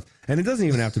 what the? And it doesn't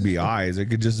even have to be eyes; it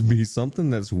could just be something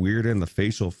that's weird in the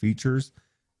facial features,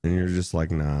 and you're just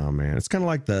like, nah, man. It's kind of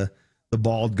like the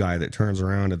bald guy that turns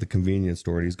around at the convenience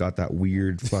store and he's got that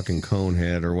weird fucking cone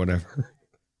head or whatever.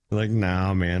 Like,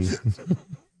 nah, man.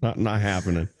 Not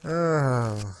happening.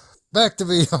 Back to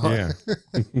VR.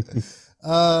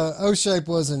 Yeah. O-Shape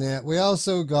wasn't it. We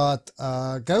also got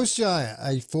Ghost Giant,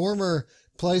 a former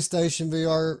PlayStation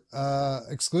VR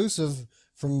exclusive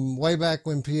from way back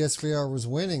when PSVR was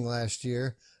winning last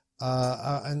year.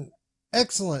 An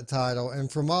excellent title,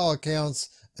 and from all accounts,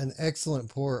 an excellent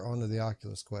port onto the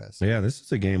Oculus Quest. Yeah, this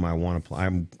is a game I want to play.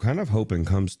 I'm kind of hoping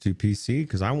comes to PC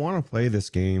because I want to play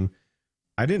this game.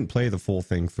 I didn't play the full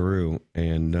thing through,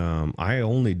 and I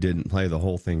only didn't play the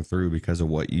whole thing through because of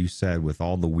what you said with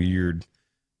all the weird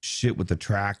shit with the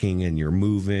tracking, and you're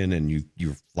moving, and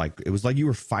you're like, it was like you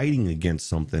were fighting against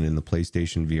something in the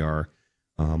PlayStation VR.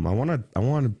 I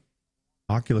want to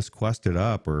Oculus Quest it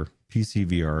up or PC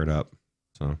VR it up.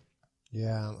 So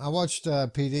yeah, I watched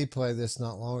PD play this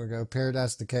not long ago.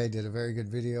 Paradise Decay did a very good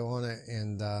video on it,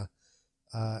 and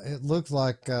it looked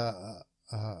like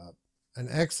an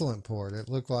excellent port. It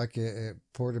looked like it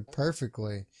ported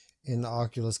perfectly in the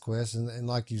Oculus Quest, and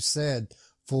like you said,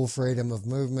 full freedom of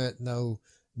movement, no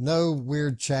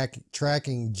weird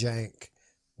tracking jank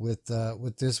with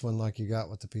this one like you got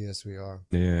with the PSVR.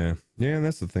 yeah,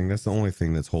 that's the thing. That's the only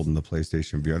thing that's holding the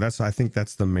PlayStation VR. I think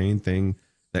that's the main thing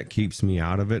that keeps me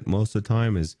out of it most of the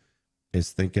time is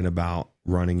thinking about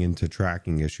running into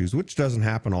tracking issues, which doesn't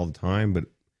happen all the time, but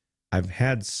I've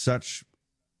had such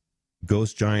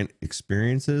Ghost Giant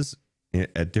experiences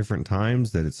at different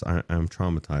times that I'm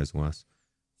traumatized, Wes.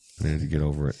 I need to get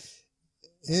over it.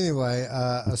 Anyway,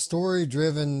 a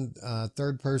story-driven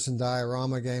third-person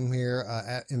diorama game here,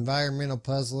 environmental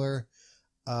puzzler,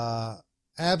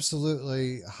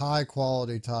 absolutely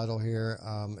high-quality title here,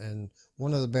 and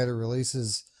one of the better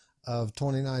releases of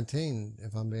 2019,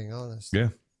 if I'm being honest. Yeah,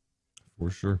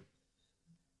 for sure.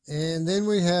 And then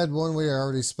we had one we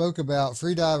already spoke about,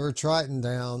 Freediver Triton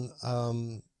Down.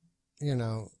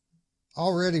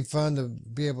 Already fun to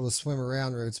be able to swim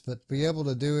around Roots, but be able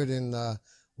to do it in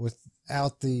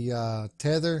without the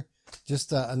tether,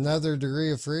 just another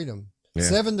degree of freedom. Yeah.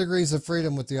 7 degrees of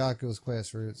freedom with the Oculus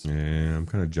Quest, Roots. Yeah, I'm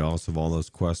kind of jealous of all those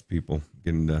Quest people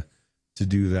getting to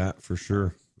do that for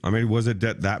sure. I mean, was it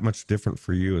that much different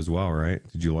for you as well, right?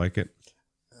 Did you like it?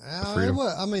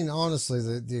 I mean, honestly,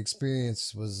 the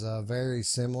experience was very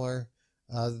similar.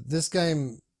 This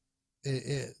game,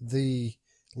 the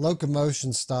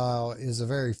locomotion style is a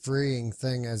very freeing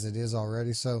thing as it is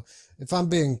already. So if I'm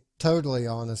being totally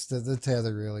honest, the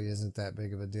tether really isn't that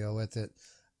big of a deal with it.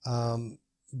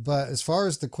 But as far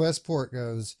as the Quest port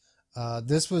goes,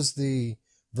 this was the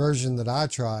version that I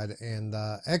tried, and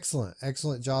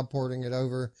excellent job porting it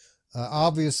over.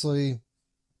 Obviously,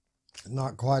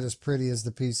 not quite as pretty as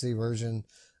the PC version,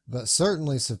 but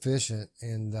certainly sufficient.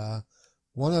 And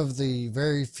one of the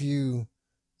very few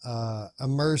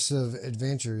immersive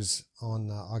adventures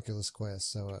on Oculus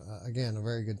Quest. So, again, a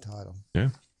very good title. Yeah.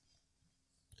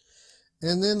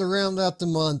 And then to round out the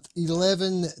month,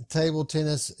 11 table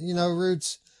tennis. You know,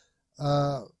 Roots,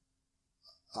 I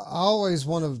always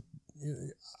want to,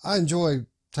 I enjoy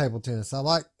table tennis. I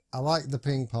like the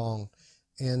ping pong.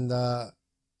 And I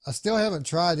still haven't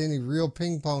tried any real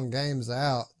ping pong games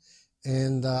out.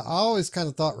 And I always kind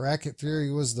of thought Racket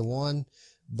Fury was the one.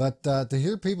 But to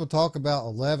hear people talk about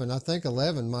 11, I think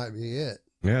 11 might be it.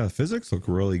 Yeah, the physics look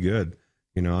really good.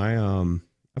 You know,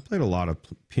 I played a lot of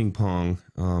ping pong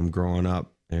growing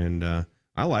up, and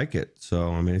I like it.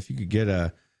 So, I mean, if you could get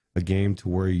a game to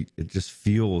where it just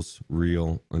feels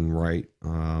real and right,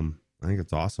 I think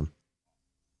it's awesome.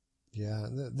 Yeah,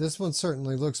 this one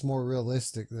certainly looks more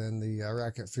realistic than the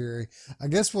Racket Fury. I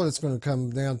guess what it's going to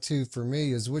come down to for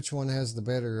me is which one has the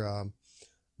better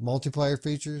multiplayer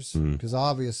features, because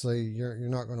obviously you're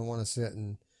not going to want to sit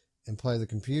and play the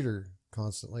computer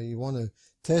constantly. You want to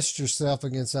test yourself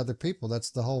against other people.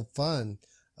 That's the whole fun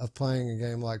of playing a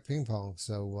game like ping pong.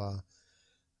 So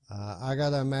I got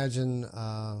to imagine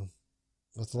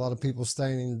with a lot of people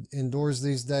staying indoors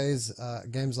these days,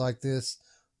 games like this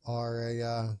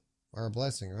are a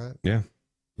blessing, right? Yeah,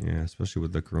 especially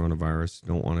with the coronavirus.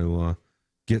 Don't want to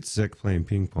get sick playing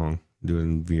ping pong,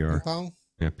 doing VR. Ping pong?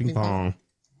 Yeah, ping pong.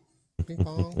 Ping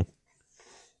pong.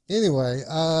 Anyway,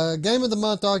 game of the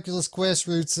month, Oculus Quest,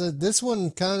 Roots. This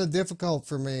one kind of difficult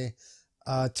for me.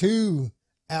 Two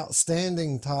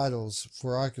outstanding titles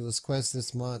for Oculus Quest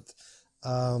this month.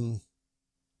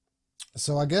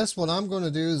 So I guess what I'm going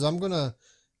to do is I'm going to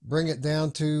bring it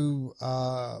down to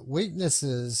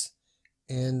weaknesses.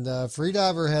 And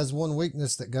Freediver has one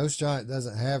weakness that Ghost Giant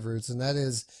doesn't have, Roots, and that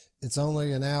is it's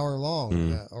only an hour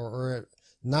long, or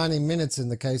 90 minutes in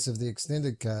the case of the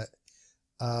extended cut.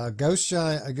 Ghost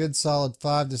Giant, a good solid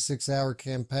 5 to 6 hour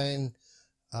campaign.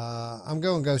 I'm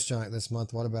going Ghost Giant this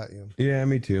month. What about you? Yeah,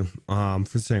 me too. For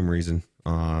the same reason.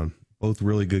 Both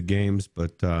really good games,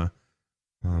 but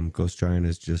Ghost Giant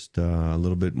is just a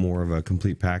little bit more of a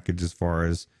complete package as far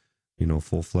as, you know,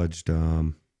 full-fledged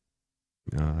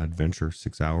adventure,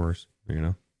 6 hours, you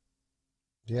know.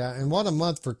 Yeah, and what a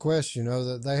month for Quest. You know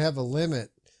that they have a limit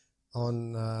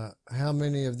on how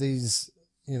many of these,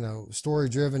 you know,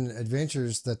 story-driven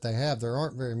adventures that they have. There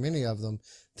aren't very many of them.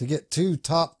 To get two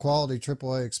top quality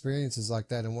AAA experiences like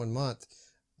that in 1 month,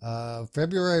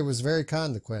 February was very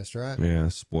kind to Quest, right? Yeah,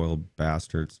 spoiled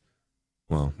bastards.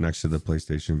 Well, next to the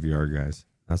PlayStation VR guys,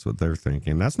 that's what they're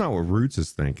thinking. That's not what Roots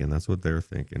is thinking. That's what they're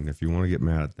thinking. If you want to get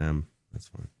mad at them, that's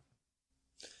fine.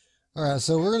 All right,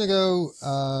 so we're going to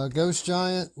go Ghost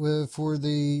Giant for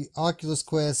the Oculus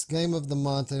Quest Game of the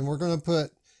Month, and we're going to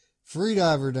put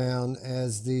Freediver down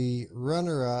as the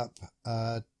runner-up.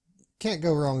 Can't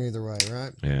go wrong either way,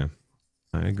 right? Yeah,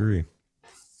 I agree.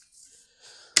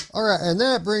 All right, and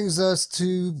that brings us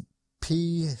to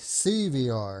PC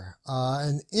VR.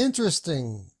 An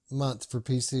interesting month for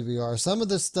PC VR. Some of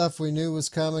the stuff we knew was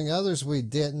coming, others we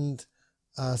didn't.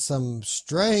 Some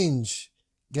strange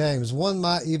games. One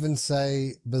might even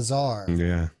say bizarre.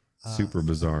 Yeah, super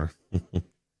bizarre.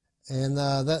 And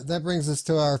that brings us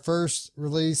to our first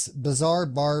release, Bizarre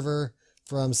Barber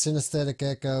from Synesthetic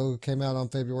Echo. Came out on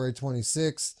February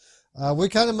 26th. We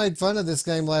kind of made fun of this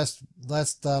game last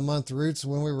month, Roots,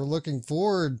 when we were looking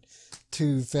forward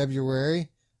to February,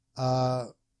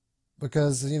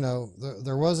 because, you know,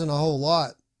 there wasn't a whole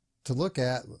lot to look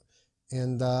at.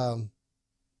 And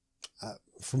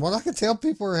from what I can tell,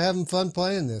 people are having fun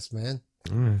playing this, man.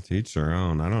 To each their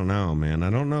own. I don't know, man. I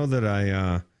don't know that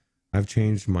I've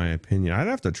changed my opinion. I'd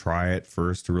have to try it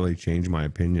first to really change my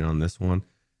opinion on this one.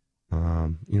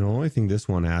 You know, the only thing this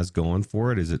one has going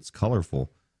for it is it's colorful.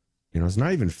 You know, it's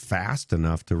not even fast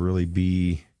enough to really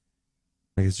be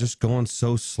like, it's just going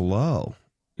so slow,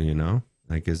 you know,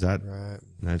 like, is that right?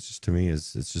 That's just, to me,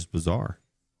 it's just bizarre.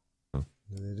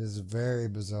 It is very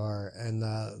bizarre. And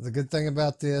the good thing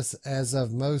about this, as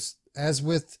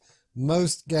with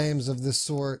most games of this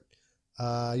sort,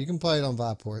 you can play it on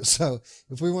Viport. So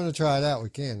if we want to try it out, we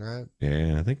can, right?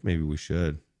 Yeah, I think maybe we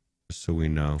should, just so we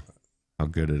know how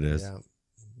good it is. Yeah.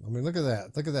 I mean, look at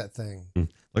that. Look at that thing.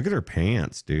 Look at her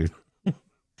pants, dude.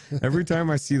 Every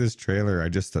time I see this trailer, I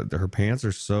just, her pants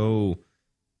are so,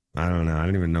 I don't know. I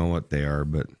don't even know what they are,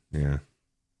 but yeah.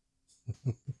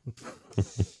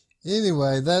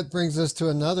 Anyway, that brings us to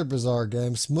another bizarre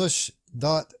game, Smush.tv.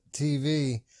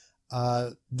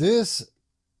 This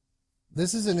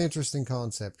is an interesting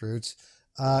concept, Roots.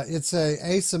 It's a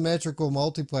asymmetrical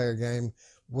multiplayer game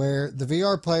where the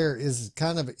VR player is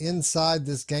kind of inside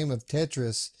this game of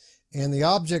Tetris, and the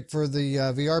object for the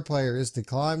VR player is to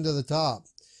climb to the top.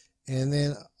 And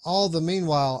then all the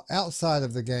meanwhile, outside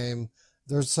of the game,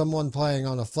 there's someone playing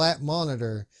on a flat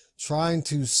monitor trying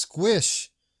to squish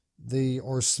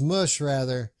or smush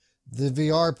rather, the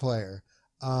VR player.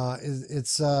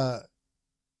 It's the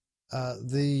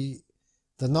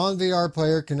non-VR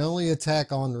player can only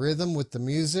attack on rhythm with the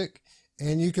music,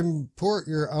 and you can port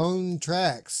your own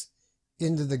tracks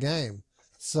into the game.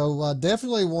 So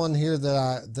definitely one here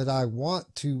that I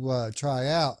want to try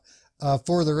out.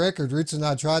 For the record, Roots and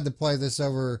I tried to play this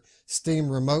over Steam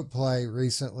Remote Play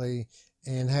recently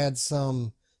and had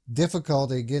some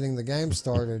difficulty getting the game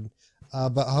started.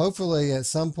 But hopefully at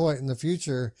some point in the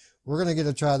future, we're going to get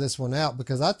to try this one out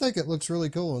because I think it looks really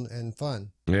cool and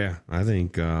fun. Yeah, I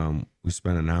think we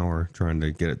spent an hour trying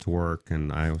to get it to work,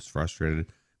 and I was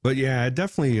frustrated. But yeah, it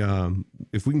definitely,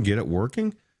 if we can get it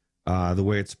working the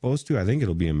way it's supposed to, I think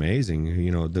it'll be amazing.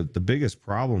 You know, the biggest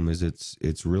problem is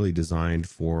it's really designed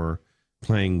for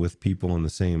playing with people in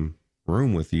the same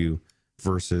room with you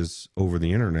versus over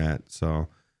the internet. So,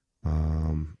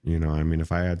 you know, I mean,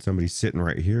 if I had somebody sitting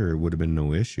right here, it would have been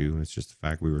no issue. It's just the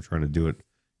fact we were trying to do it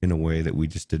in a way that we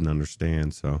just didn't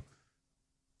understand. So,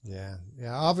 yeah.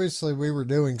 Obviously, we were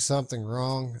doing something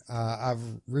wrong. I've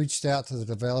reached out to the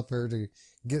developer to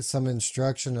get some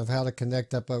instruction of how to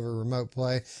connect up over remote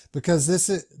play because this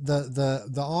is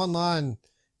the online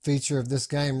feature of this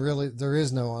game. Really, there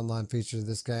is no online feature of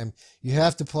this game. You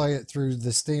have to play it through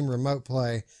the Steam Remote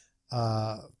Play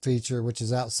feature, which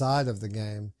is outside of the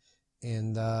game.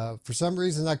 And for some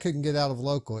reason, I couldn't get out of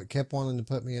local. It kept wanting to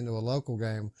put me into a local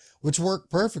game, which worked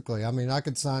perfectly. I mean, I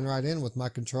could sign right in with my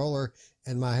controller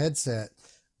and my headset.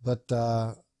 But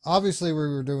obviously, we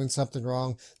were doing something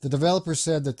wrong. The developer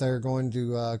said that they're going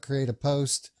to create a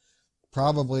post,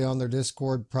 probably on their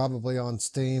Discord, probably on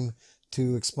Steam,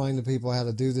 to explain to people how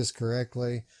to do this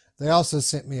correctly. They also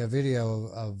sent me a video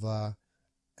of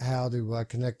how to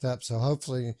connect up. So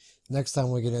hopefully, next time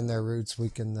we get in there, Roots, we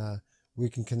can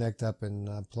connect up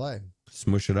and play.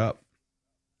 smush it up.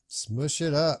 Smush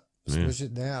it up. Yeah. Smush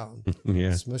it down.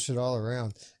 Yeah. Smush it all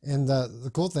around. And the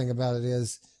cool thing about it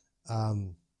is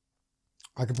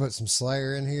I can put some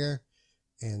Slayer in here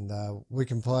and we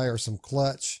can play, or some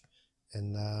Clutch,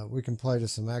 and we can play to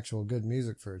some actual good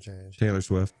music for a change. Taylor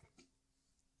Swift.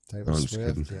 Taylor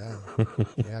Swift, yeah.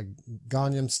 Yeah,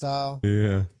 Gangnam Style.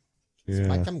 Yeah. Yeah.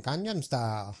 Spike 'em Gangnam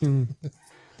Style.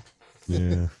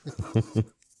 Yeah.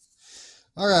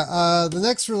 All right, the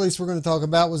next release we're going to talk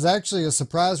about was actually a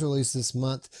surprise release this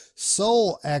month.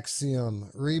 Soul Axiom,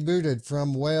 rebooted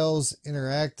from Wells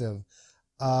Interactive.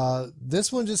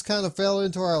 This one just kind of fell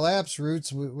into our laps,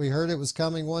 Roots. We heard it was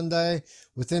coming one day.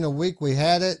 Within a week, we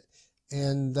had it.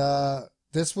 And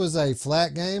this was a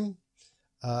flat game,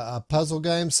 a puzzle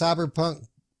game, cyberpunk,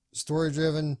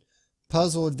 story-driven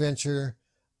puzzle adventure.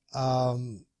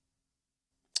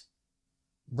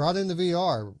 Brought into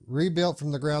VR, rebuilt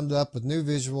from the ground up with new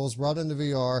visuals, brought into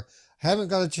VR. Haven't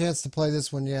got a chance to play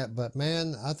this one yet, but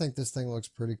man, I think this thing looks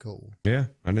pretty cool. Yeah,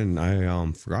 I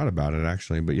forgot about it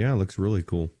actually, but yeah, it looks really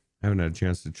cool. Haven't had a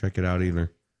chance to check it out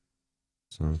either.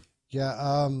 So yeah,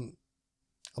 a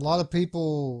lot of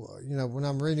people, you know, when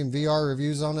I'm reading VR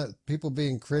reviews on it, people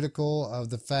being critical of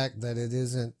the fact that it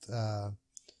isn't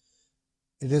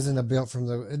it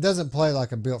doesn't play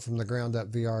like a built from the ground up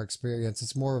VR experience.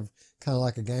 It's more of kind of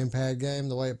like a gamepad game,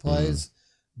 the way it plays.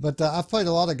 But I've played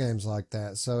a lot of games like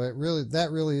that. So that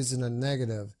really isn't a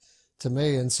negative to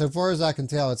me. And so far as I can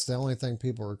tell, it's the only thing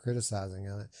people are criticizing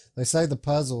on it. They say the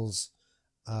puzzles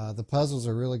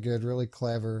are really good, really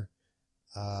clever.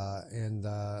 And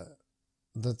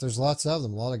that there's lots of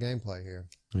them, a lot of gameplay here.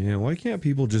 yeah, why can't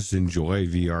people just enjoy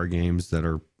VR games that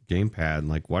are gamepad?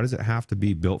 Like, why does it have to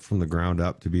be built from the ground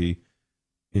up to be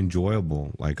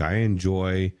enjoyable? Like, I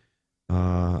enjoy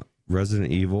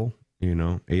Resident Evil, you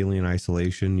know, Alien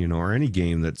Isolation, you know, or any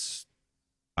game that's,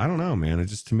 I don't know, man. It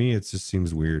just, to me, it just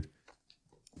seems weird.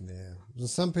 Yeah. Well,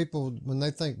 some people, when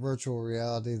they think virtual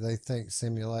reality, they think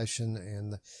simulation,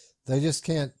 and they just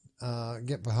can't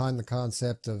get behind the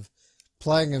concept of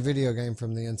playing a video game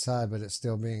from the inside, but it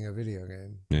still being a video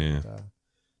game. Yeah. But,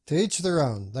 to each their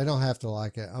own. They don't have to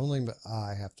like it. Only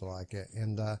I have to like it.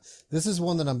 And this is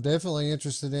one that I'm definitely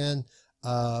interested in.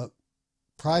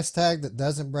 Price tag that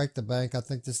doesn't break the bank. I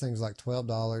think this thing's like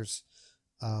 $12.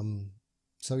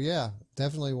 So yeah,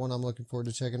 definitely one I'm looking forward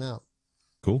to checking out.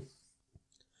 Cool.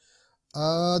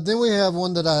 Then we have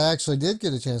one that I actually did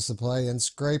get a chance to play in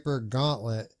Scraper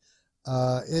Gauntlet.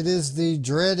 It is the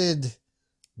dreaded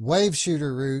wave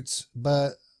shooter Roots,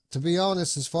 but to be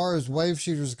honest, as far as wave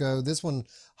shooters go, this one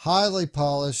highly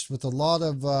polished with a lot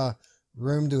of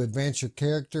room to advance your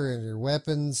character and your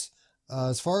weapons.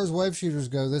 As far as wave shooters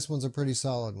go, this one's a pretty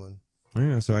solid one.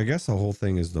 Yeah, so I guess the whole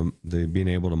thing is the being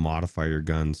able to modify your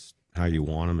guns how you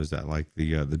want them. Is that like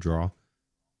the draw?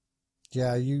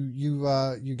 Yeah,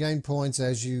 you gain points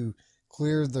as you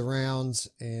clear the rounds,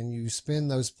 and you spend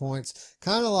those points,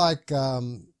 kind of like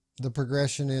the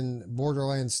progression in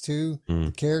Borderlands 2,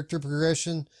 the character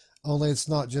progression. Only it's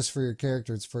not just for your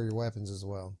character; it's for your weapons as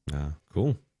well.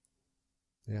 Cool.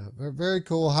 Yeah, very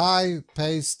cool. High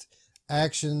paced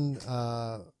action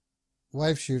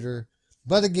wave shooter.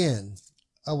 But again,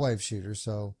 a wave shooter.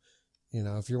 So,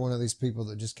 if you're one of these people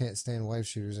that just can't stand wave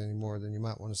shooters anymore, then you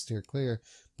might want to steer clear.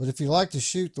 But if you like to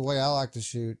shoot the way I like to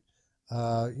shoot,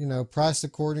 priced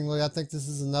accordingly. I think this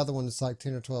is another one that's like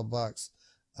 10 or 12 bucks.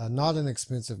 Not an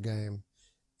expensive game,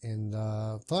 and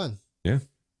fun. Yeah.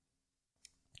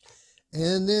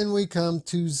 And then we come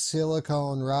to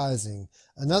Silicon Rising,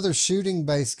 another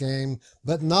shooting-based game,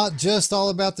 but not just all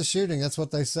about the shooting. That's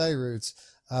what they say, Roots.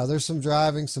 There's some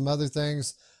driving, some other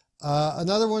things.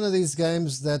 Another one of these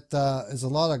games that is a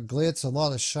lot of glitz, a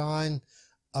lot of shine,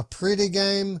 a pretty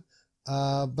game,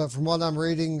 but from what I'm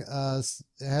reading,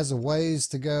 it has a ways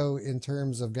to go in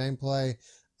terms of gameplay.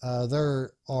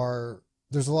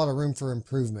 There's a lot of room for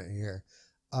improvement here.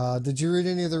 Did you read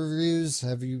any of the reviews?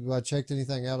 Have you checked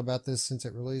anything out about this since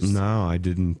it released? No, I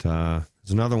didn't.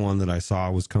 There's another one that I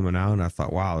saw was coming out, and I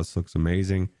thought, wow, this looks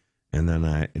amazing. And then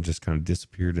it just kind of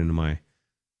disappeared into my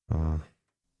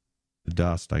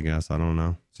dust, I guess. I don't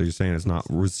know. So you're saying it's not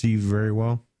received very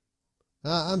well?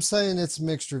 I'm saying it's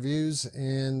mixed reviews,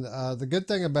 and the good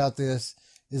thing about this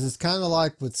is it's kind of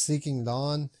like with Seeking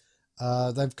Dawn.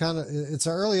 It's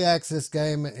an early access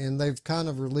game, and they've kind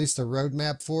of released a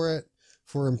roadmap for it,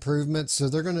 for improvements. So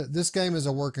this game is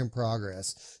a work in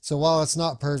progress. So while it's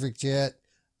not perfect yet,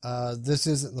 this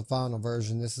isn't the final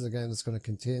version. This is a game that's going to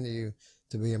continue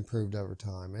to be improved over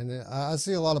time. And I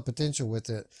see a lot of potential with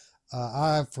it.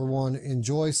 I, for one,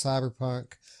 enjoy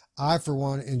Cyberpunk. I, for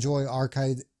one, enjoy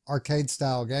arcade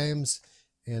style games.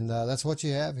 And that's what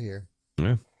you have here.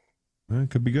 Yeah, it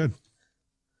could be good.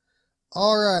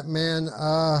 All right, man.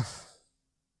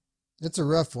 It's a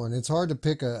rough one. It's hard to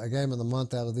pick a game of the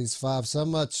month out of these 5. So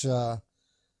much,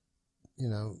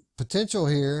 potential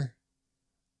here.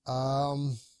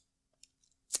 I'm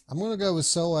going to go with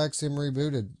Soul Axiom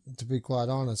Rebooted, to be quite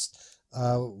honest.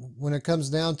 When it comes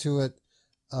down to it,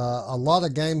 a lot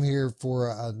of game here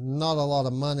for not a lot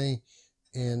of money,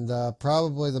 and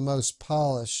probably the most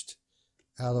polished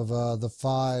out of the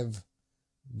 5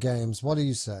 games. What do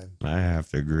you say? I have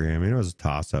to agree. I mean, it was a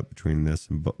toss-up between this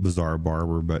and Bizarre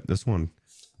Barber, but this one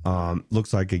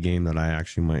looks like a game that I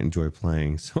actually might enjoy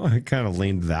playing. So I kind of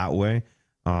leaned that way.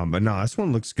 But no, this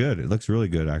one looks good. It looks really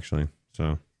good, actually.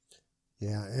 So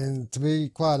yeah, and to be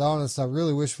quite honest, I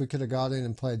really wish we could have got in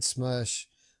and played Smush,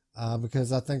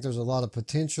 because I think there's a lot of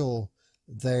potential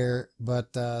there. But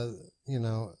a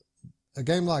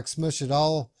game like Smush It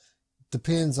All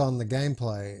depends on the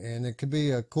gameplay, and it could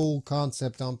be a cool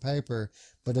concept on paper,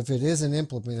 but if it isn't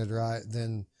implemented right,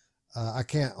 then I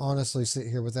can't honestly sit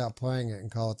here without playing it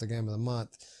and call it the game of the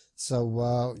month.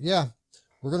 So yeah,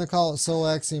 we're going to call it Soul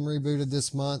Axiom Rebooted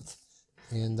this month,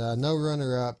 and no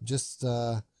runner-up, just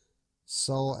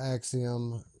Soul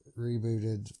Axiom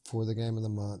Rebooted for the game of the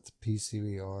month,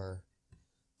 PCVR.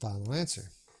 Final answer.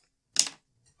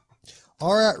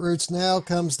 All right, Roots, now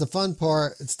comes the fun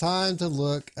part. It's time to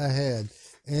look ahead.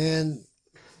 And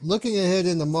looking ahead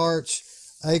into March,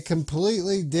 a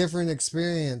completely different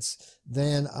experience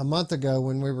than a month ago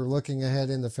when we were looking ahead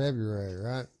into February,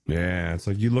 right? yeah, it's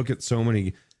like you look at so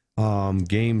many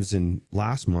games in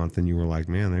last month and you were like,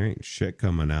 man, there ain't shit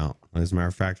coming out. As a matter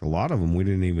of fact, a lot of them we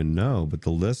didn't even know, but the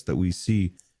list that we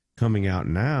see coming out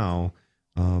now,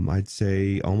 I'd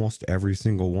say almost every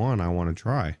single one I want to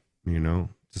try, to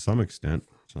some extent.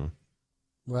 So,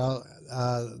 well,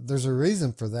 there's a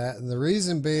reason for that, and the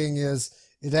reason being is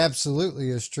it absolutely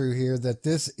is true here that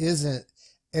this isn't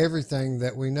everything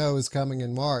that we know is coming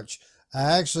in March.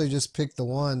 I actually just picked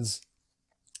the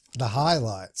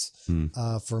highlights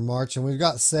for March, and we've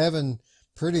got 7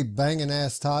 pretty banging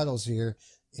ass titles here,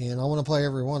 and I want to play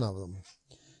every one of them.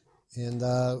 And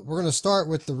we're going to start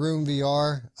with the Room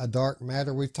VR, A Dark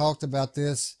Matter. We've talked about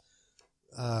this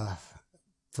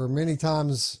for many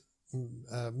times,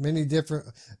 many different,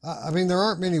 there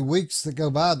aren't many weeks that go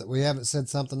by that we haven't said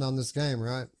something on this game,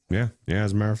 right? Yeah.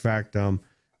 As a matter of fact,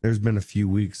 there's been a few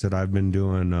weeks that I've been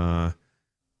doing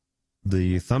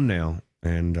the thumbnail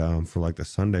and for like the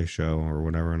Sunday show or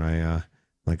whatever, and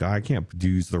I can't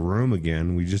use the Room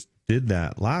again. We just did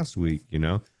that last week,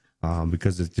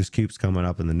 because it just keeps coming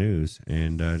up in the news,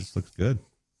 and it just looks good.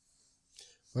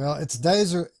 Well, its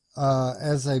days are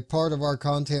as a part of our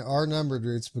content are numbered,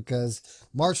 Roots, because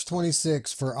March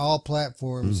 26th for all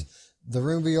platforms, the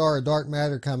Room VR A Dark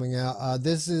Matter coming out.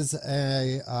 This is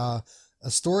a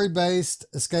story-based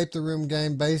escape the room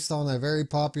game based on a very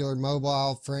popular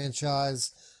mobile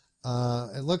franchise.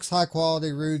 It looks high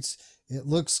quality, Roots. It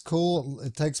looks cool.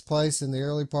 It takes place in the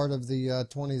early part of the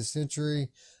 20th century.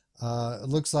 It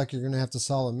looks like you're going to have to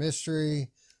solve a mystery.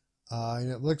 And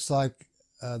it looks like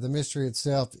the mystery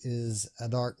itself is a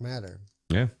dark matter.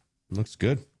 Yeah, it looks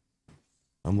good.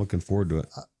 I'm looking forward to it.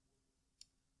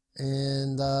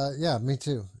 And yeah, me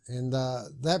too. And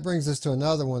that brings us to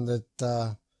another one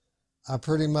that I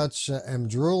pretty much am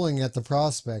drooling at the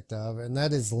prospect of, and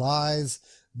that is Lies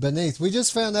Beneath. We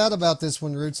just found out about this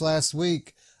one, Roots, last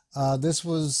week. This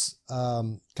was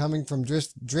coming from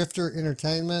Drifter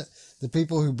Entertainment, the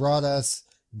people who brought us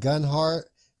Gunheart.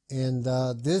 And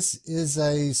this is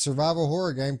a survival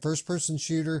horror game, first-person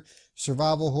shooter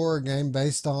survival horror game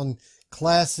based on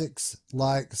classics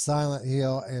like Silent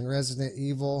Hill and Resident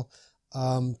Evil.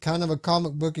 Kind of a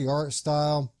comic booky art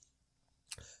style.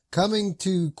 Coming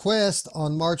to Quest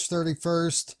on March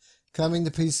 31st. Coming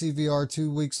to PC VR 2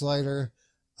 weeks later.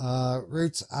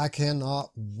 Roots, I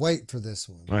cannot wait for this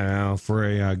one. For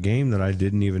a game that I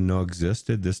didn't even know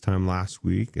existed this time last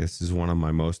week, this is one of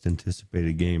my most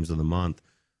anticipated games of the month.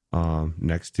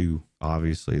 Next to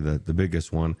obviously the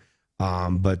biggest one.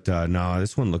 But no,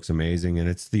 this one looks amazing, and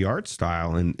it's the art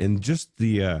style and just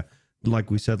the like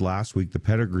we said last week, the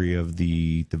pedigree of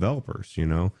the developers. You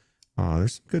know,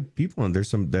 there's some good people, and there's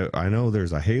some. I know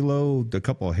there's a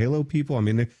couple of Halo people. I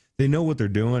mean, they know what they're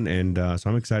doing, and so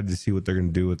I'm excited to see what they're going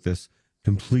to do with this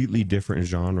completely different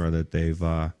genre that they've.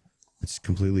 It's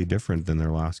completely different than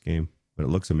their last game, but it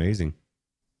looks amazing.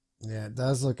 Yeah, it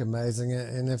does look amazing,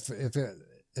 and if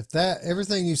that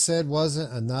everything you said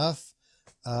wasn't enough,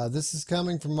 this is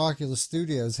coming from Oculus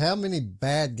Studios. How many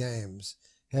bad games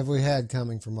have we had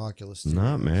coming from Oculus Studios?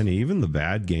 Not many. Even the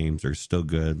bad games are still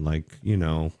good. Like, you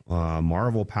know,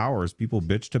 Marvel Powers, people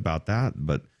bitched about that,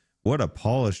 but what a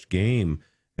polished game.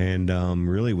 And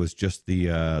really was just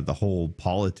the whole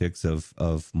politics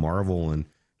of Marvel and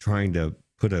trying to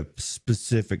put a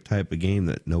specific type of game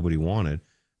that nobody wanted.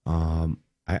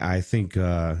 I think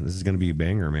this is going to be a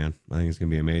banger, man. I think it's going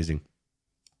to be amazing.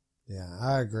 Yeah,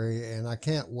 I agree. And I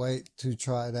can't wait to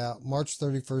try it out. March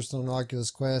 31st on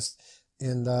Oculus Quest.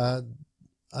 And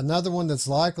another one that's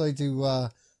likely to,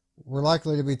 we're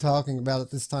likely to be talking about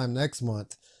it this time next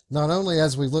month. Not only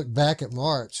as we look back at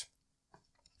March,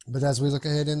 but as we look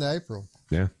ahead into April.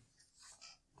 Yeah.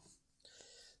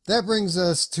 That brings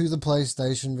us to the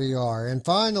PlayStation VR. And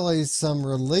finally, some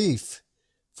relief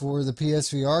for the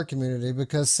PSVR community,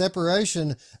 because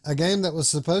Separation, a game that was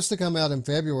supposed to come out in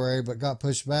February but got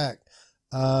pushed back,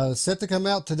 set to come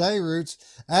out today, Roots.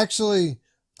 Actually,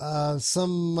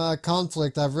 some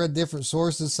conflict. I've read different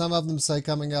sources. Some of them say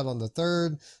coming out on the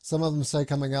 3rd. Some of them say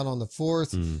coming out on the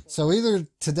 4th. So either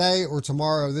today or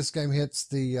tomorrow, this game hits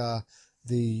the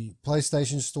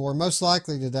PlayStation Store. Most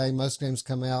likely today. Most games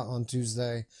come out on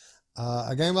Tuesday.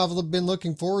 A game I've been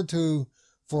looking forward to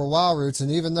for a while, Roots,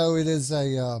 and even though it is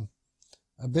a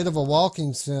bit of a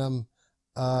walking sim,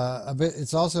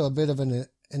 it's also a bit of an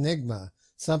enigma,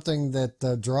 something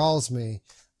that draws me.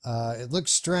 It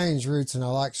looks strange, Roots, and I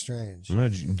like strange.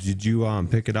 Did you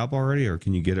pick it up already, or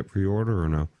can you get it pre-order or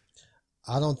no?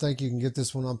 I don't think you can get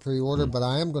this one on pre-order, but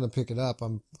I am going to pick it up.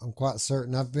 I'm quite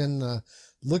certain. I've been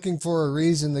looking for a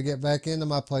reason to get back into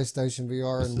my PlayStation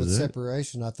VR, and with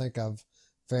Separation, I think I've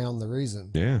found the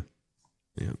reason. Yeah,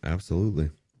 absolutely.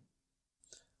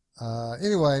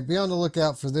 Anyway, be on the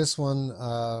lookout for this one,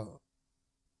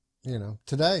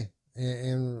 today.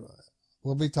 And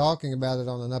we'll be talking about it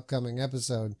on an upcoming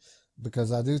episode,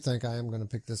 because I do think I am going to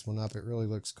pick this one up. It really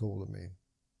looks cool to me.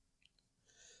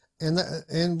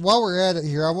 And while we're at it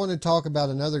here, I want to talk about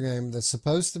another game that's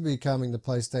supposed to be coming to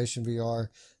PlayStation VR,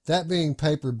 that being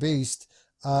Paper Beast.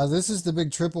 This is the big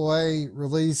AAA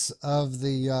release of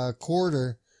the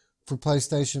quarter for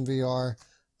PlayStation VR.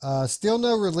 Still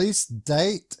no release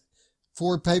date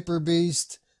for Paper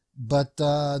Beast, but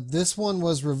this one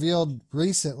was revealed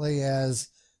recently as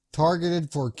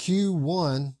targeted for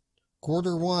Q1,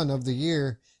 quarter one of the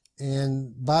year,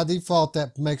 and by default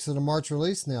that makes it a March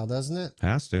release now, doesn't it?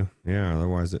 Has to, yeah.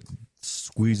 Otherwise it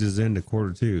squeezes into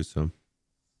quarter two. So,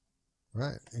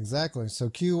 right, exactly. So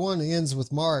Q1 ends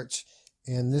with March,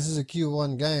 and this is a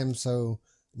Q1 game, so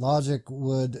logic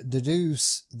would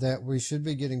deduce that we should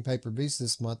be getting Paper Beast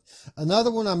this month. Another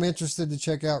one I'm interested to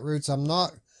check out, Roots. I'm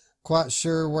not quite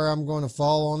sure where I'm going to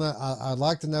fall on it. I'd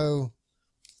like to know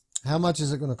how much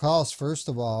is it going to cost, first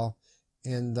of all?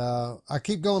 And I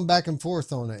keep going back and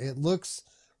forth on it. It looks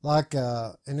like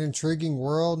an intriguing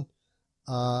world.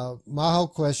 My whole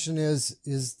question is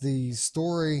the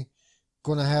story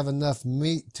going to have enough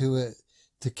meat to it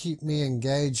to keep me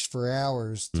engaged for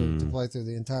hours to play through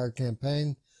the entire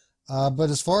campaign? But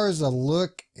as far as the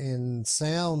look and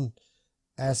sound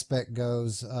aspect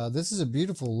goes, this is a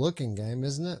beautiful looking game,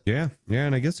 isn't it? Yeah, yeah,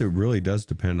 and I guess it really does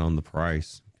depend on the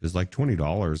price. It's like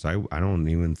 $20. I don't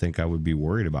even think I would be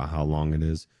worried about how long it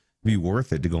is. It'd be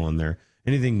worth it to go on there.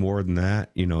 Anything more than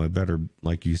that, you know, it better,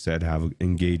 like you said, have an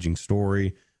engaging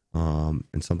story, and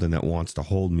something that wants to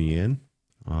hold me in.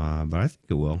 But I think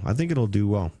it will. I think it'll do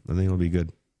well. I think it'll be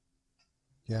good.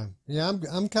 Yeah, yeah.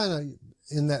 I'm kind of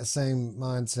in that same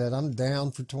mindset. I'm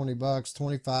down for $20,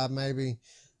 25 maybe.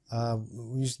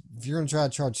 If you're gonna try to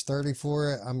charge 30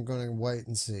 for it, I'm gonna wait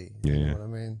and see. Yeah. You know what I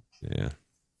mean? Yeah.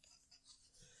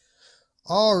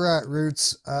 All right,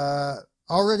 Roots.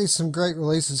 Already some great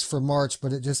releases for March,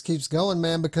 but it just keeps going,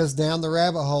 man, because Down the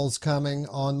Rabbit Hole's coming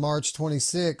on March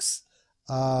 26th.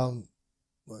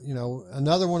 You know,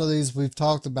 another one of these we've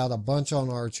talked about a bunch on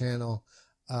our channel.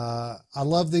 I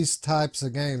love these types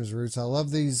of games, Roots. I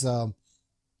love these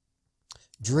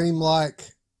dreamlike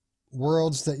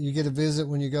worlds that you get to visit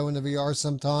when you go into VR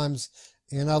sometimes.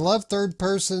 And I love third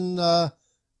person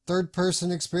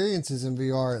experiences in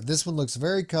VR. This one looks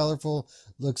very colorful,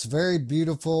 looks very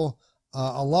beautiful.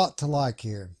 A lot to like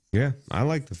here. Yeah, I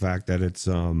like the fact that it's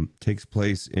takes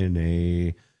place in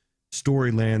a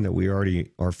storyland that we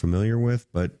already are familiar with,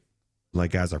 but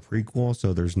like as a prequel,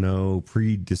 so there's no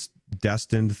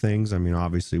predestined things. I mean,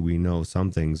 obviously we know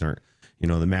some things aren't, you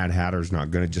know, the Mad Hatter's not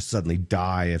going to just suddenly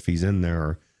die if he's in there,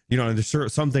 or, you know,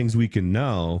 there's some things we can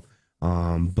know.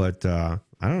 But I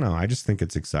don't know. I just think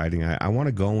it's exciting. I want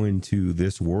to go into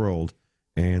this world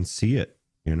and see it,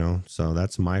 you know, so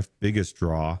that's my biggest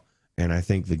draw. And I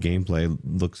think the gameplay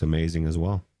looks amazing as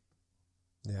well.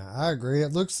 Yeah, I agree.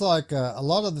 It looks like a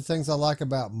lot of the things I like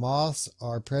about Moss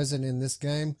are present in this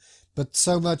game, but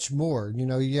so much more. You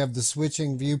know, you have the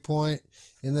switching viewpoint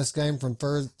in this game from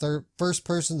first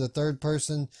person to third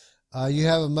person. You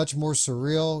have a much more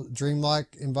surreal,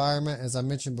 dreamlike environment, as I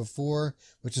mentioned before,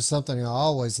 which is something I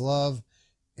always love.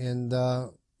 And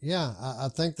yeah, I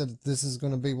think that this is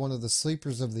going to be one of the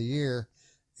sleepers of the year.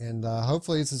 And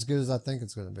hopefully it's as good as I think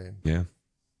it's going to be. Yeah.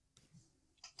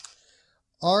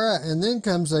 All right. And then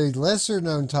comes a lesser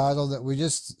known title that we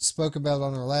just spoke about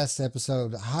on our last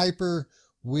episode, Hyper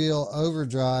Wheel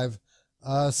Overdrive.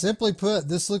 Simply put,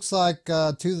 this looks like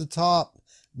To the Top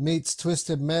meets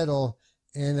Twisted Metal.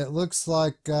 And it looks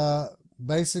like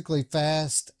basically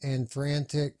fast and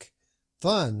frantic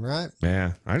fun, right?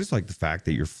 Yeah. I just like the fact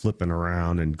that you're flipping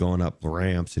around and going up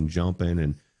ramps and jumping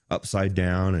and upside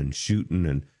down and shooting,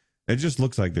 and it just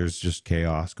looks like there's just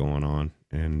chaos going on,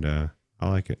 and I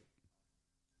like it.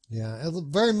 Yeah, it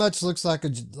very much looks like a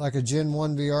Gen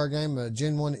 1 VR game, a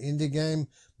Gen 1 indie game,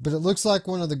 but it looks like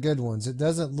one of the good ones. It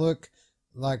doesn't look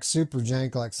like super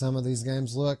jank like some of these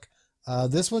games look.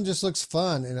 This one just looks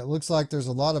fun, and it looks like there's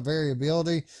a lot of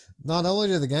variability, not only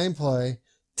to the gameplay,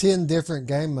 10 different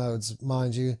game modes,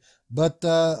 mind you, but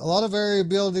a lot of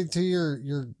variability to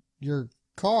your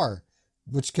car,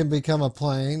 which can become a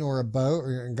plane or a boat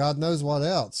or God knows what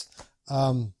else.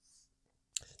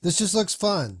 This just looks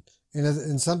fun.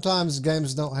 And sometimes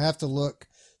games don't have to look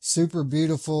super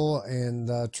beautiful and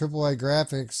AAA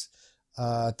graphics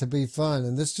to be fun.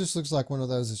 And this just looks like one of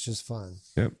those that's just fun.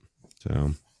 Yep.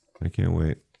 So I can't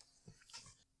wait.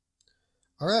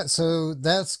 All right. So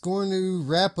that's going to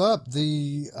wrap up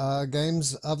the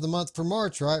games of the month for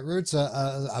March, right, Roots?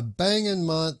 A banging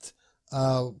month.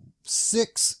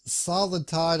 6 solid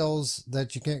titles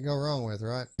that you can't go wrong with,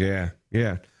 right? Yeah,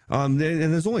 yeah. And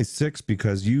there's only 6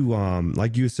 because you,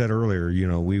 like you said earlier, you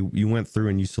know, you went through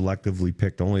and you selectively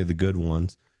picked only the good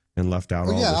ones and left out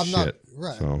all the shit.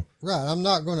 Right. So. Right. I'm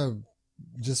not going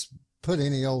to just put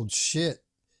any old shit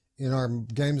in our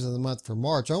games of the month for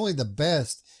March. Only the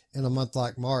best in a month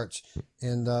like March.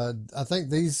 And I think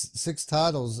these 6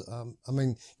 titles, I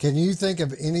mean, can you think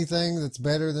of anything that's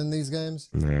better than these games?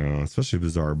 No, especially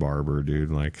Bizarre Barber,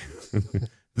 dude. Like,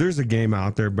 there's a game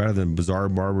out there better than Bizarre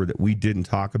Barber that we didn't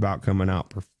talk about coming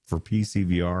out for PC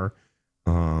VR,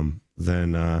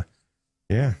 then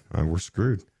yeah, we're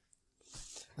screwed.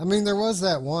 I mean, there was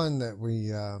that one that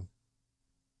we,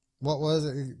 what was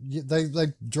it? They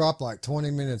dropped like 20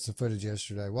 minutes of footage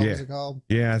yesterday. What was it called?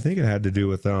 Yeah, I think it had to do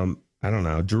with I don't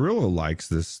know. Jarillo likes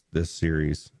this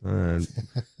series. Okay,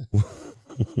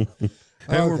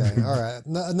 all right.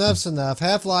 Enough's enough.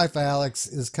 Half-Life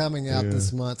Alyx is coming out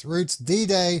this month. Roots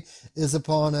D-Day is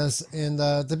upon us, and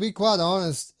to be quite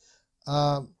honest,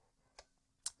 Uh,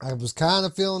 I was kind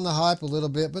of feeling the hype a little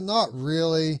bit, but not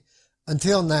really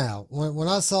until now. When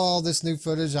I saw all this new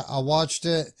footage, I watched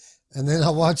it and then I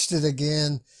watched it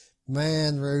again.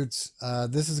 Man, Roots,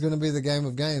 this is going to be the game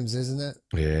of games, isn't it?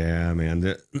 Yeah,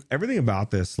 man. Everything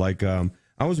about this, like,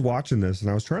 I was watching this and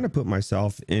I was trying to put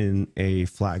myself in a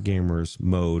flat gamers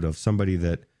mode of somebody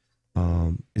that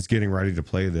is getting ready to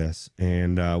play this,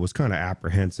 and was kind of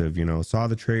apprehensive. You know, saw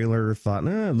the trailer, thought,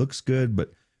 nah, it looks good,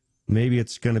 but maybe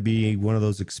it's going to be one of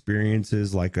those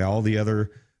experiences like all the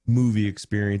other movie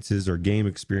experiences or game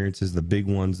experiences, the big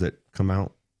ones that come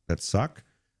out that suck.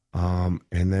 And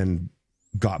then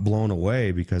got blown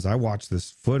away because I watched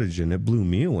this footage and it blew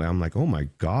me away. I'm like, oh my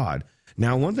God.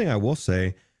 Now, one thing I will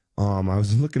say, I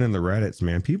was looking in the Reddits,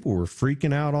 man, people were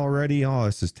freaking out already. Oh,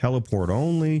 this is teleport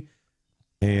only.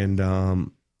 And,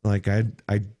 like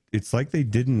it's like they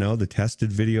didn't know the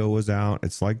tested video was out.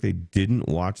 It's like they didn't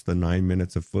watch the 9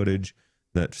 minutes of footage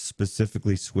that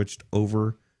specifically switched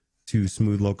over to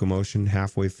smooth locomotion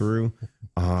halfway through.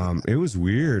 It was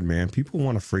weird, man. People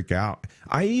want to freak out.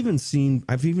 I've even seen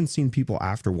people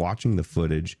after watching the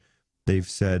footage, they've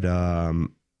said,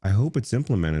 I hope it's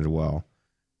implemented well.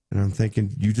 And I'm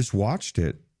thinking, you just watched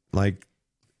it. Like,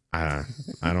 I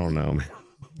don't know, man.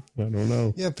 I don't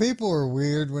know. Yeah, people are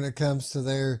weird when it comes to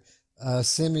their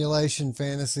simulation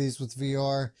fantasies with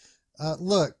VR.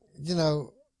 Look, you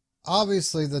know,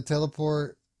 obviously the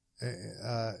teleport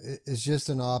is just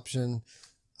an option.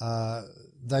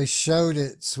 They showed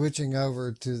it switching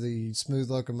over to the smooth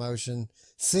locomotion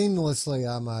seamlessly,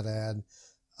 I might add.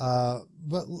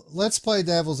 But let's play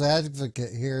devil's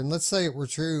advocate here, and let's say it were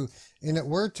true and it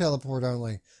were teleport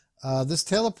only. This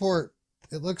teleport,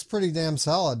 it looks pretty damn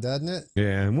solid, doesn't it?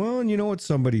 Yeah, well, and you know what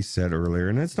somebody said earlier,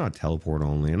 and it's not teleport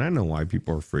only, and I know why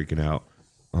people are freaking out,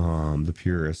 the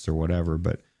purists or whatever,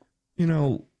 but you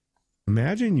know,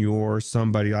 imagine you're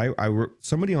somebody.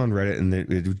 Somebody on Reddit, and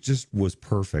it just was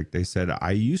perfect. They said,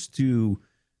 I used to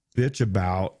bitch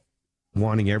about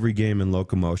wanting every game in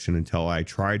locomotion until I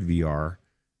tried VR,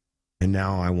 and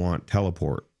now I want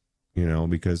teleport. You know,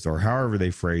 because, or however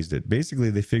they phrased it. Basically,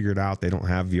 they figured out they don't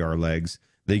have VR legs.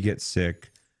 They get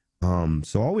sick.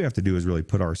 So all we have to do is really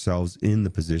put ourselves in the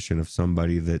position of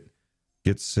somebody that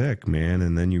gets sick, man.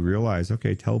 And then you realize,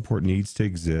 okay, teleport needs to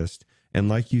exist. And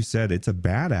like you said, it's a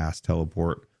badass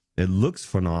teleport. It looks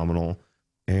phenomenal.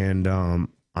 And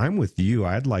I'm with you.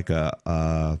 I'd like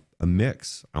a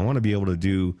mix. I want to be able to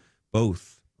do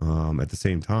both at the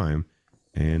same time.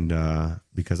 And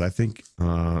because I think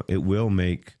it will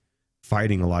make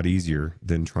fighting a lot easier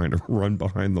than trying to run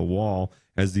behind the wall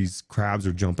as these crabs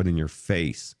are jumping in your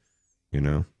face, you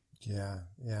know? Yeah,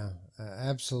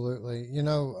 absolutely. You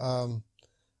know,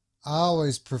 I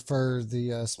always prefer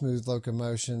the smooth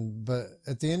locomotion, but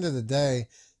at the end of the day,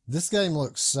 this game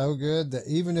looks so good that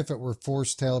even if it were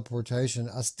forced teleportation,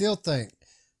 I still think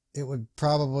it's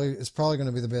probably going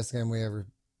to be the best game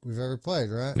we've ever played,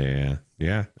 right?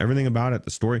 Yeah. Everything about it,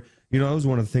 the story. You know, that was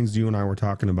one of the things you and I were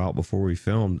talking about before we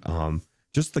filmed.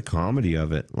 Just the comedy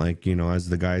of it. Like, you know, as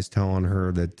the guy's telling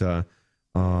her that,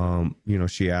 you know,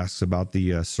 she asks about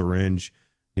the syringe,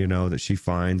 you know, that she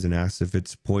finds and asks if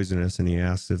it's poisonous. And he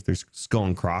asks if there's skull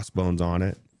and crossbones on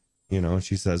it, you know, and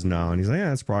she says no. And he's like,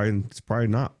 yeah, it's probably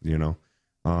not, you know.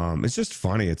 It's just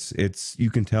funny. It's,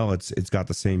 you can tell it's got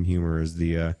the same humor as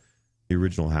the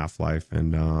original Half-Life,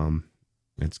 and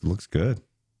it looks good.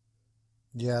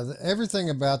 Yeah, everything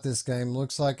about this game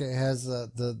looks like it has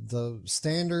the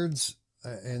standards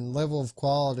and level of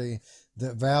quality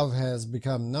that Valve has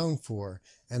become known for,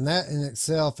 and that in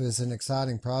itself is an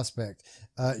exciting prospect.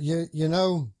 You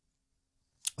know,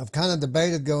 I've kind of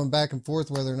debated going back and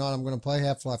forth whether or not I'm going to play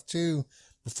Half-Life 2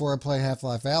 before I play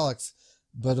Half-Life Alyx,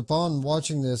 but upon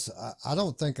watching this, I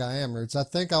don't think I am, Roots. I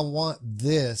think I want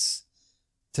this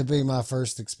to be my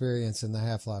first experience in the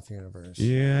Half-Life universe.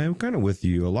 Yeah, I'm kind of with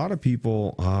you. A lot of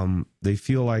people, they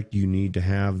feel like you need to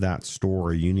have that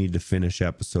story. You need to finish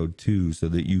episode 2 so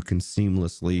that you can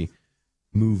seamlessly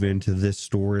move into this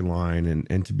storyline.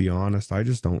 And to be honest, I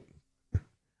don't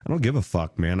give a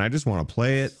fuck, man. I just want to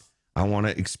play it. I want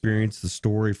to experience the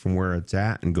story from where it's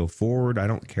at and go forward. I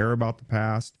don't care about the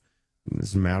past. It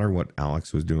doesn't matter what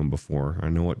Alyx was doing before. I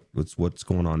know what's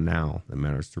going on now that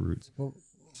matters to Roots.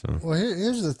 Well,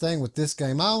 here's the thing with this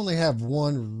game. I only have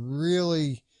one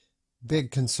really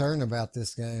big concern about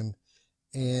this game,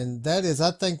 and that is I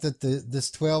think that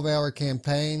this 12-hour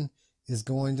campaign is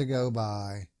going to go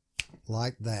by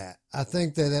like that. I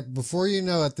think that before you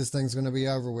know it, this thing's going to be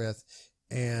over with,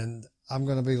 and I'm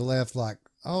going to be left like,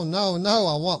 oh, no,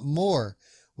 I want more.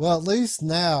 Well, at least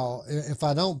now, if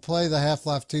I don't play the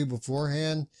Half-Life 2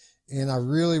 beforehand, and I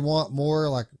really want more,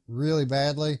 like really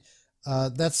badly,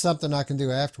 that's something I can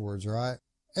do afterwards, right?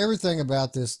 Everything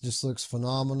about this just looks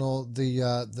phenomenal.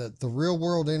 The real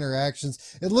world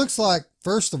interactions. It looks like,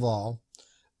 first of all,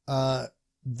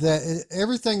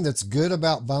 everything that's good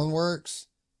about Boneworks,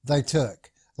 they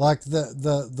took. Like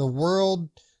the world,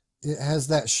 it has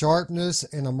that sharpness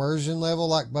and immersion level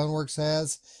like Boneworks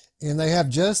has, and they have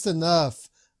just enough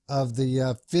of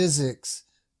the physics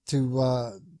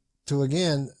to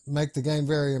again make the game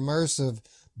very immersive,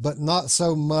 but not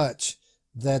so much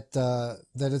that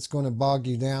it's going to bog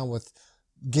you down with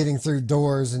getting through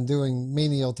doors and doing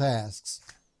menial tasks.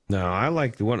 No, I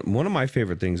like one of my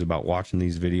favorite things about watching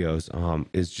these videos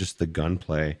is just the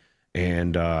gunplay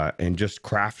and just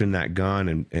crafting that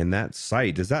gun and that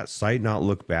sight. Does that sight not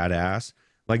look badass?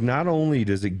 Like, not only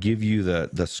does it give you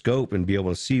the scope and be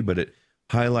able to see, but it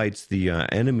highlights the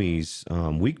enemy's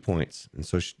weak points, and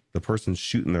so the person's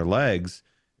shooting their legs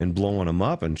and blowing them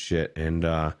up and shit. And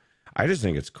I just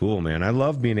think it's cool, man. I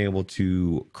love being able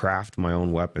to craft my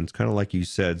own weapons, kind of like you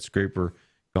said, Scraper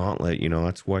Gauntlet. You know,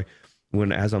 that's why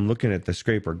as I'm looking at the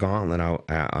Scraper Gauntlet,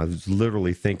 I was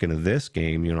literally thinking of this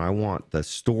game. You know, I want the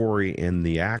story and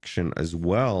the action as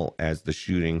well as the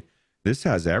shooting. This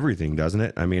has everything, doesn't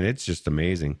it? I mean, it's just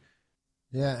amazing.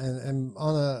 Yeah, and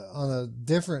on a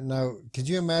different note, could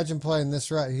you imagine playing this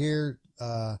right here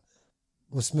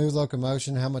with smooth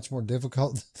locomotion? How much more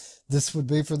difficult this would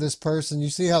be for this person? You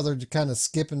see how they're kind of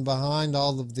skipping behind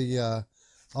all of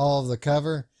the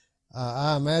cover.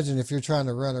 I imagine if you're trying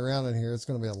to run around in here, it's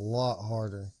going to be a lot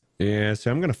harder. Yeah,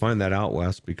 so I'm going to find that out,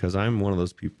 Wes, because I'm one of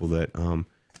those people that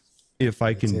if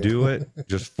I can do it,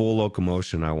 just full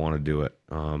locomotion, I want to do it.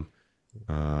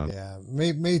 Yeah,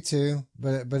 me too.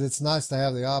 But it's nice to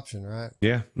have the option, right?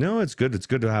 Yeah, no, it's good. It's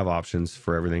good to have options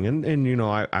for everything, and you know,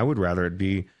 I would rather it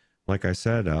be like I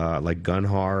said, like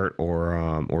Gunheart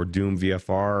or Doom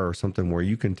VFR or something where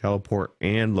you can teleport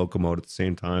and locomote at the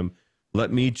same time. Let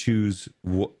me choose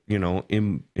what, you know,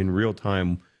 in real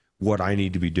time what I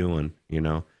need to be doing, you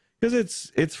know,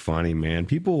 because it's funny, man.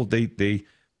 People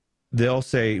they'll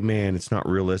say, man, it's not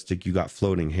realistic. You got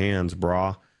floating hands,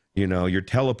 brah. You know, you're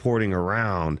teleporting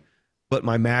around, but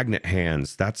my magnet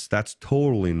hands, that's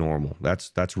totally normal.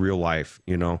 That's real life,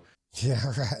 you know. Yeah,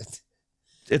 right.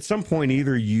 At some point,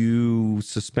 either you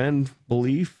suspend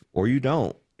belief or you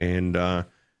don't. And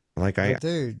But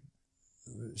dude,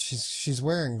 she's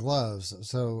wearing gloves,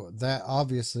 so that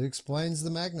obviously explains the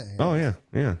magnet hand. Oh yeah,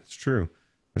 it's true.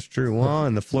 That's true. Well,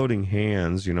 and the floating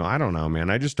hands, you know, I don't know, man.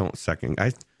 I just don't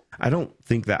I don't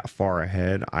think that far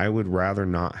ahead. I would rather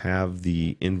not have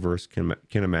the inverse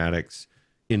kinematics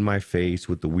in my face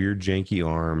with the weird janky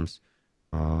arms.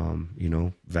 You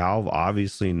know, Valve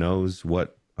obviously knows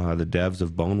what the devs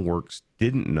of Boneworks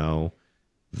didn't know,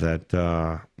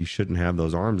 that you shouldn't have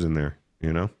those arms in there,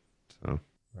 you know? So.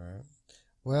 All right.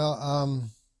 Well,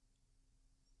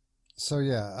 so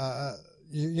yeah,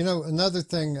 you know, another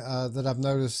thing that I've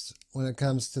noticed when it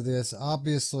comes to this,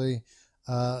 obviously,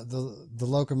 the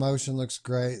locomotion looks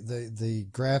great. The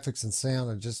graphics and sound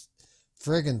are just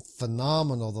friggin'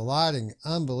 phenomenal. The lighting,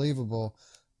 unbelievable.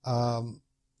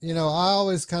 You know, I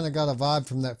always kind of got a vibe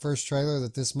from that first trailer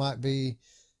that this might be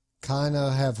kind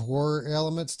of have horror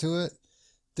elements to it.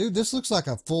 Dude, this looks like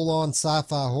a full-on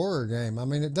sci-fi horror game. I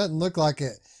mean, it doesn't look like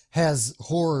it has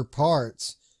horror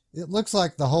parts. It looks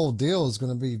like the whole deal is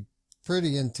going to be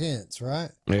pretty intense, right?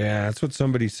 Yeah, that's what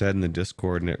somebody said in the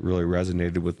Discord, and it really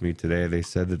resonated with me today. They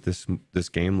said that this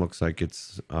game looks like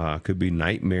it's could be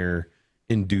nightmare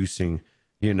inducing,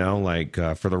 you know, like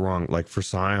for the wrong, like for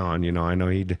Scion, you know. I know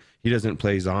he doesn't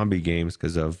play zombie games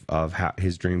because of how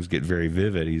his dreams get very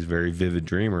vivid. He's a very vivid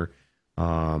dreamer.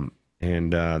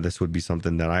 And this would be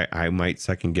something that I might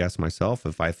second guess myself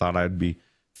if I thought I'd be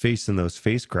facing those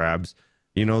face grabs.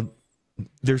 You know,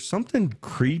 there's something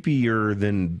creepier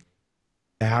than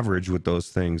average with those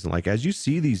things. Like, as you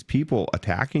see these people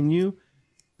attacking you,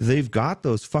 they've got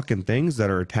those fucking things that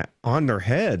are on their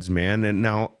heads, man. And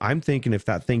now I'm thinking, if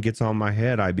that thing gets on my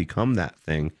head, I become that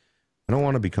thing. I don't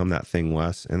want to become that thing,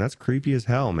 Wes. And that's creepy as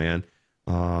hell, man.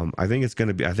 I think it's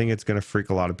gonna freak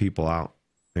a lot of people out.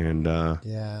 And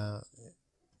yeah,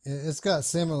 it's got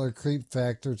similar creep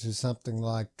factor to something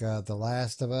like The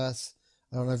Last of Us.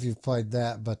 I don't know if you've played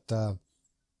that, but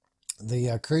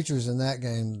the creatures in that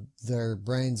game, their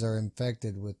brains are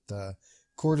infected with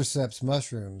cordyceps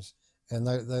mushrooms, and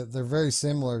they're very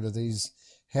similar to these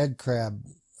head crab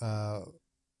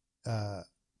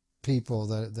people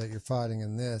that you're fighting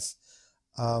in this.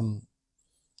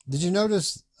 Did you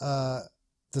notice that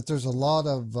there's a lot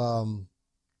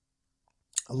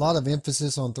of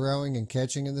emphasis on throwing and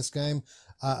catching in this game?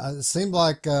 It seemed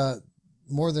like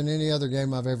more than any other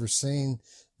game I've ever seen,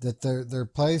 that they're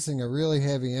placing a really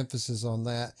heavy emphasis on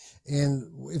that.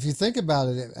 And if you think about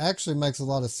it, it actually makes a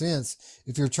lot of sense.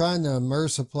 If you're trying to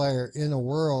immerse a player in a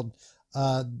world,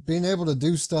 being able to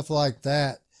do stuff like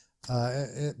that,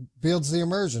 it builds the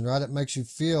immersion, right? It makes you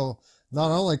feel not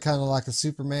only kind of like a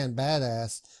Superman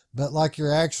badass, but like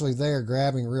you're actually there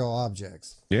grabbing real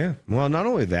objects. Yeah. Well, not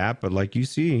only that, but like you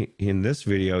see in this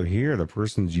video here, the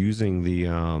person's using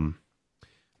the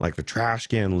like the trash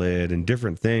can lid and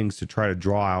different things to try to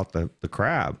draw out the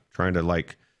crab, trying to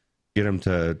like get him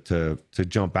to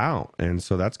jump out. And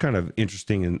so that's kind of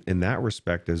interesting in that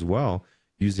respect as well,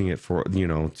 using it for, you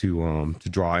know, to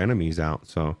draw enemies out.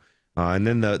 So and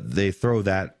then they throw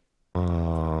that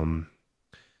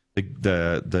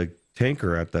the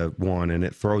tanker at the one, and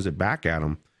it throws it back at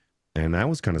him, and that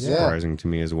was kind of surprising to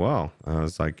me as well. I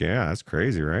was like, yeah, that's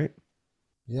crazy, right?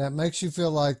 Yeah, it makes you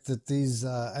feel like that these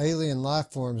alien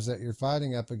life forms that you're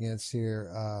fighting up against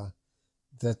here,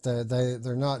 that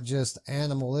they're not just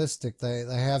animalistic. They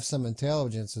have some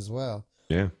intelligence as well.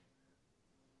 Yeah,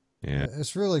 yeah,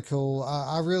 it's really cool.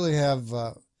 I really have,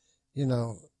 you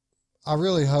know, I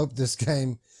really hope this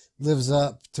game lives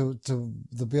up to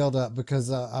the build up,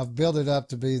 because I've built it up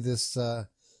to be this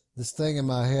this thing in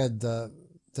my head that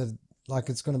like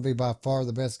it's going to be by far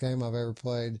the best game I've ever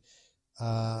played.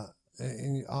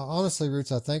 And honestly,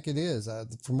 Roots, I think it is.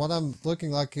 From what I'm looking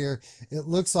like here, it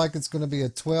looks like it's going to be a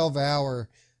 12-hour,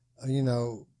 you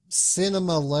know,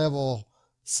 cinema level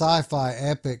sci-fi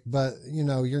epic. But you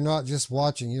know, you're not just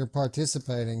watching; you're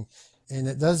participating, and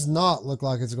it does not look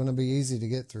like it's going to be easy to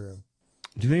get through.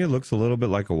 Do you think it looks a little bit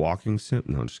like a walking sim?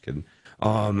 No, I'm just kidding.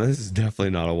 This is definitely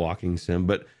not a walking sim,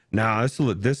 but now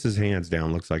this is hands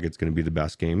down looks like it's going to be the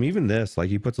best game. Even this, like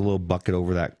he puts a little bucket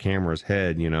over that camera's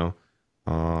head, you know,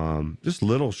 just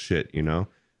little shit, you know.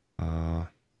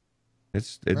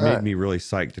 It made me really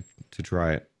psyched to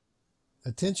try it.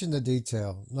 Attention to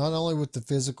detail, not only with the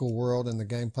physical world and the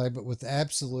gameplay, but with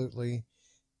absolutely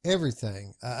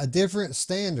everything. A different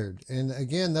standard, and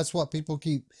again, that's what people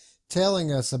keep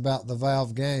telling us about the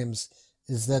Valve games,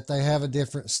 is that they have a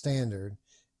different standard.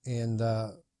 And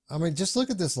I mean, just look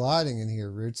at this lighting in here,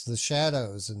 Roots, the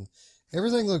shadows, and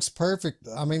everything looks perfect.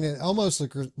 I mean, it almost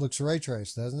looks ray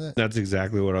traced, doesn't it? That's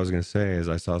exactly what I was going to say. Is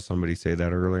I saw somebody say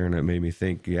that earlier, and it made me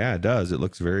think, yeah, it does. It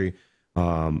looks very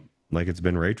like it's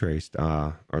been ray traced,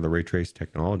 or the ray trace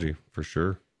technology for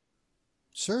sure.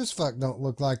 Sure as fuck don't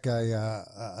look like a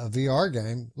VR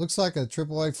game. Looks like a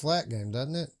AAA flat game,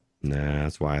 doesn't it? Nah,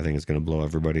 that's why I think it's going to blow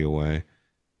everybody away.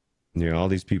 You know, all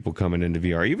these people coming into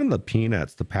VR, even the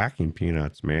peanuts, the packing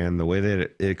peanuts, man, the way that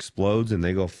it explodes and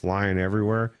they go flying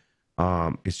everywhere.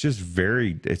 It's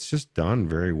just done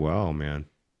very well, man.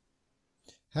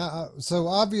 So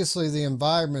obviously the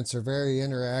environments are very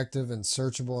interactive and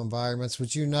searchable environments,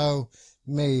 which, you know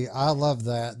me, I love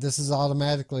that. This is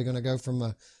automatically going to go from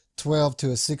a 12 to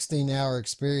a 16-hour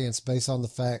experience based on the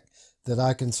fact that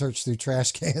I can search through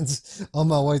trash cans on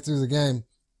my way through the game,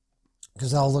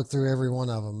 because I'll look through every one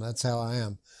of them. That's how I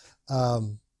am.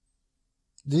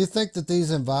 Do you think that these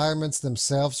environments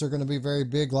themselves are going to be very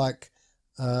big,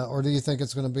 or do you think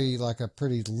it's going to be like a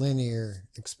pretty linear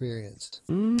experience?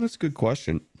 That's a good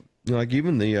question. You know, like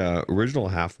even the original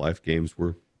Half-Life games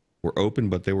were open,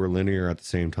 but they were linear at the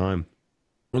same time.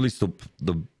 Or at least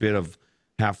the bit of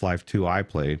Half-Life 2 I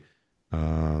played.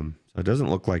 So it doesn't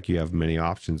look like you have many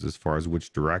options as far as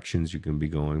which directions you can be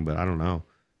going, but I don't know.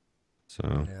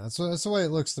 So yeah, that's the way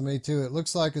it looks to me too. It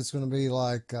looks like it's going to be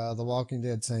like The Walking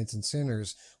Dead Saints and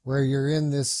Sinners, where you're in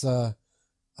this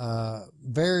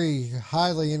very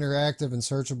highly interactive and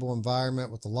searchable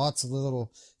environment with lots of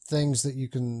little things that you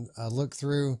can look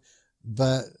through,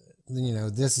 but you know,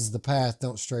 this is the path,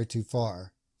 don't stray too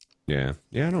far. Yeah,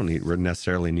 I don't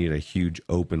necessarily need a huge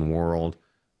open world,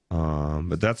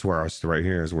 but that's where right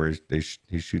here is where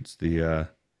he shoots the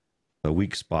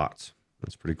weak spots.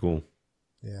 That's pretty cool.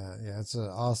 Yeah, it's an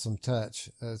awesome touch.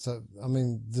 I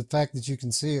mean, the fact that you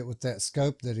can see it with that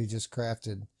scope that he just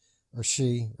crafted, or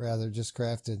she rather just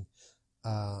crafted,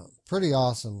 pretty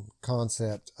awesome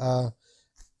concept.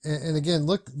 And again,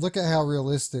 look at how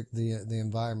realistic the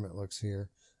environment looks here.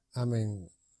 I mean,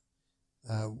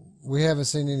 we haven't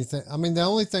seen anything. I mean, the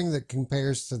only thing that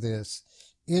compares to this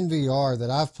in VR that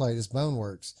I've played is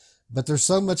Boneworks, but there's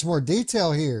so much more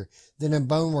detail here than in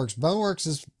Boneworks. Boneworks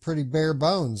is pretty bare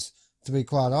bones, to be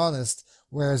quite honest.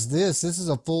 Whereas this is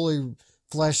a fully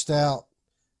fleshed out,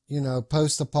 you know,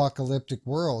 post-apocalyptic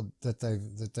world that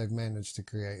they've managed to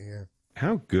create here.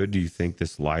 How good do you think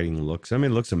this lighting looks? I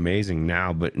mean, it looks amazing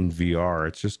now, but in VR,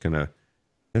 it's just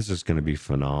gonna be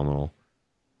phenomenal.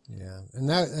 Yeah,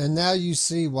 and now you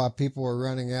see why people are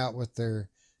running out with their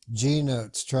G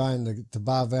notes trying to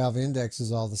buy Valve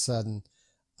indexes all of a sudden,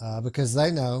 because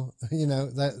they know,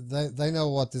 they know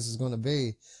what this is going to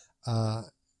be, uh,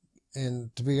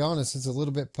 and to be honest, it's a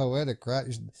little bit poetic, right?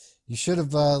 You should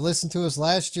have listened to us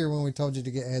last year when we told you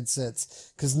to get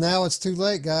headsets, because now it's too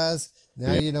late, guys.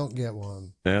 Now Yeah, you don't get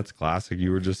one. that's classic.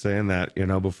 You were just saying that,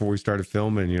 before we started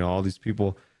filming, all these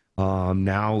people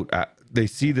now they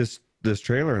see this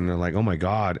trailer and they're like, "Oh my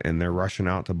god," and they're rushing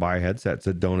out to buy headsets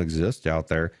that don't exist out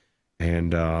there,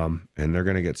 and they're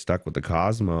going to get stuck with the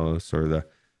Cosmos or the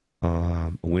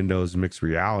Windows mixed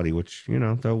reality, which,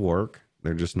 they'll work.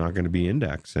 They're just not going to be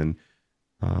indexed. And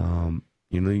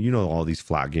all these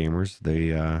flat gamers,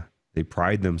 they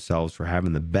pride themselves for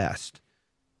having the best,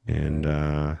 and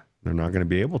they're not going to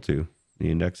be able to.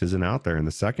 The index isn't out there, and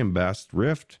the second best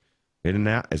Rift,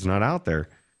 it's not out there.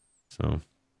 So,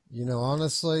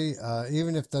 Honestly,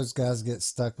 even if those guys get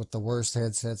stuck with the worst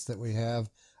headsets that we have,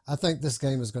 I think this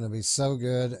game is going to be so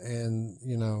good.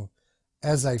 And,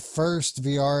 as a first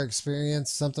VR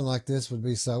experience, something like this would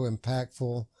be so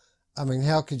impactful. I mean,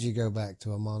 how could you go back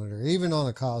to a monitor, even on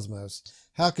a Cosmos?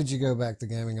 How could you go back to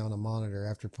gaming on a monitor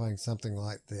after playing something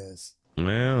like this?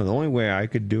 well, the only way I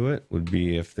could do it would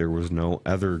be if there was no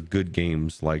other good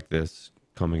games like this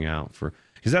coming out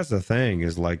because that's the thing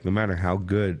is, like, no matter how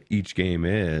good each game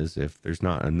is, if there's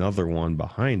not another one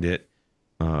behind it,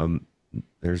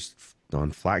 there's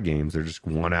on flat games, they're just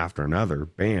one after another,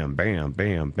 bam, bam,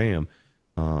 bam, bam.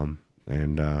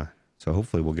 And so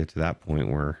hopefully we'll get to that point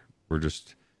where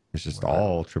it's just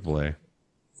all AAA.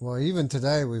 Well, even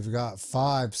today, we've got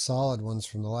 5 solid ones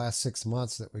from the last 6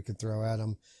 months that we could throw at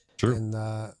them. True. And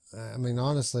I mean,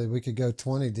 honestly, we could go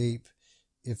 20 deep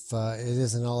if it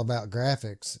isn't all about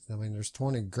graphics. I mean, there's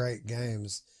 20 great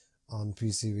games on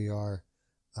PCVR,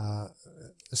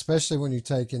 especially when you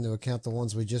take into account the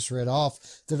ones we just read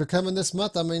off that are coming this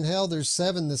month. I mean, hell, there's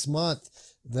 7 this month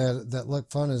that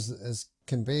look fun as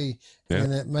can be. Yeah.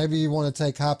 And maybe you want to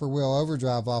take Hyperwheel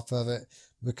Overdrive off of it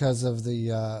because of the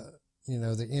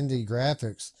the indie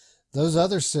graphics. Those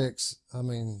other 6, I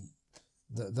mean,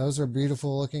 those are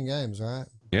beautiful looking games, right?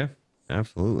 Yeah,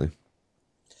 absolutely.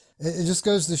 It just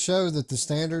goes to show that the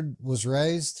standard was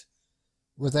raised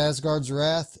with Asgard's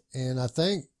Wrath, and I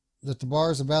think that the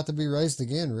bar is about to be raised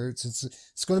again, Roots.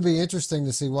 It's going to be interesting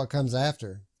to see what comes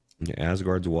after. Yeah,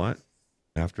 Asgard's what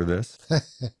after this?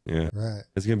 Yeah, Right.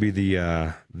 it's gonna be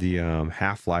the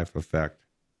Half-Life effect,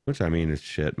 which, I mean, it's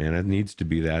shit, man. It needs to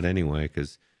be that anyway,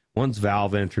 because once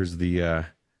Valve enters the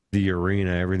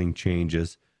arena, everything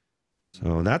changes.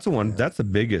 So that's the one. Yeah. That's the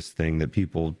biggest thing that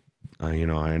people, I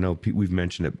know we've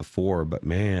mentioned it before, but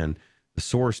man, the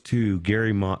Source 2,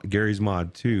 Gary's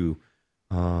Mod 2,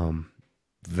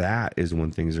 that is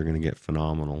when things are going to get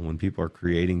phenomenal. When people are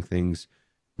creating things,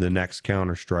 the next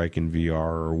Counter-Strike in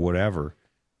VR or whatever.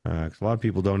 'Cause a lot of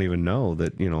people don't even know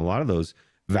that, a lot of those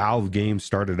Valve games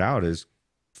started out as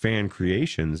fan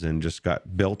creations and just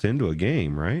got built into a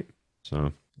game, right?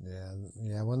 So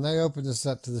Yeah. When they open this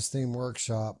up to the Steam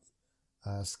Workshop,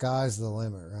 sky's the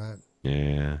limit, right?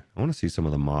 yeah, I want to see some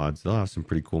of the mods. They'll have some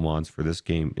pretty cool mods for this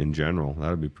game in general. That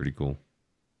would be pretty cool.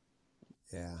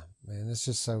 Yeah, man, it's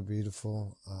just so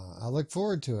beautiful. I look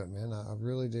forward to it, man. I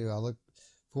really do. I look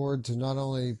forward to not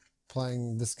only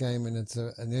playing this game in its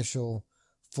initial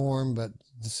form, but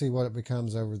to see what it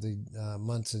becomes over the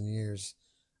months and years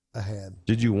ahead.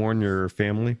 Did you warn your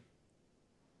family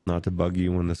not to bug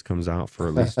you when this comes out for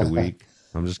at least a week?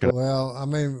 I'm just gonna. Well, I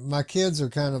mean, my kids are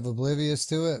kind of oblivious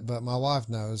to it, but my wife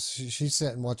knows. She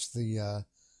sat and watched the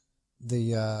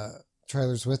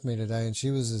trailers with me today, and she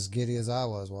was as giddy as I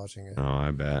was watching it. Oh,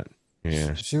 I bet.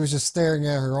 Yeah. She was just staring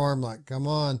at her arm like, "Come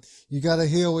on, you got to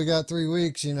heal. We got 3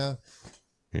 weeks, you know."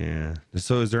 Yeah.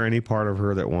 So, is there any part of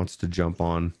her that wants to jump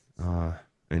on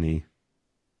any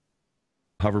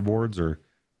hoverboards or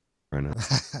not?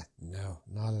 No,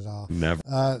 not at all. Never.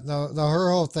 No,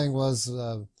 her whole thing was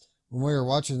when we were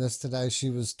watching this today, she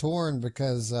was torn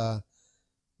because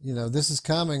this is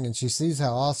coming, and she sees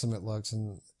how awesome it looks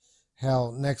and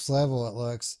how next level it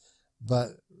looks,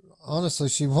 but honestly,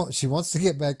 she wants to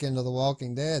get back into The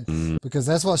Walking Dead because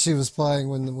that's what she was playing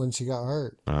when she got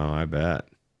hurt. Oh, I bet.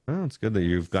 Well, it's good that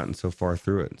you've gotten so far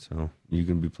through it. So you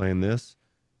can be playing this.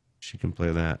 She can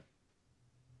play that.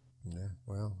 Yeah,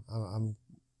 well,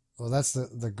 well, that's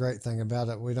the great thing about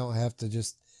it. We don't have to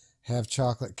just have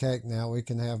chocolate cake now. We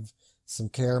can have some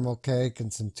caramel cake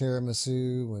and some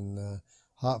tiramisu and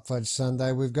hot fudge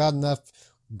sundae. We've got enough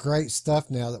great stuff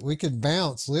now that we could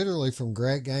bounce literally from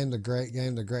great game to great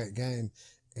game to great game.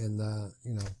 And,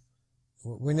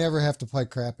 we never have to play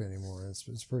crap anymore.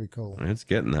 It's pretty cool. It's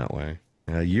getting that way.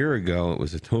 A year ago, it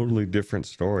was a totally different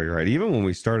story, right? Even when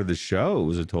we started the show, it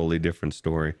was a totally different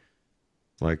story.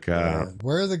 Like,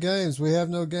 where are the games? We have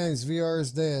no games. VR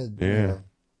is dead. Yeah,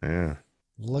 yeah.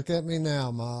 Look at me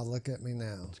now, Ma. Look at me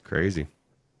now. It's crazy.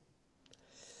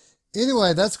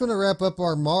 Anyway, that's going to wrap up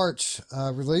our March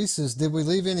releases. Did we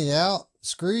leave any out?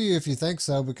 Screw you if you think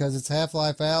so, because it's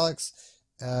Half-Life Alyx.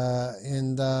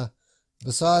 And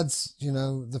besides,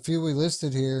 the few we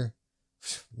listed here,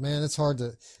 man, it's hard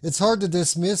to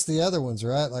dismiss the other ones,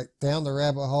 right? Like Down the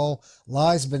Rabbit Hole,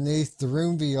 Lies Beneath, The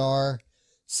Room VR,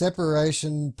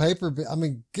 Separation, I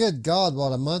mean, good God, what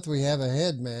a month we have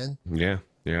ahead, man. Yeah,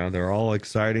 they're all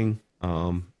exciting.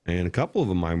 And a couple of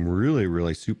them I'm really,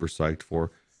 really super psyched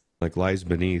for. Like Lies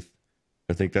Beneath.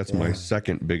 I think that's my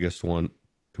second biggest one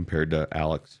compared to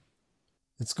Alyx.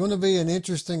 It's going to be an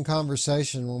interesting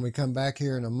conversation when we come back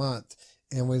here in a month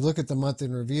and we look at the month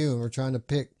in review and we're trying to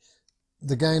pick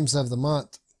the games of the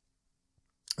month.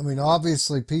 I mean,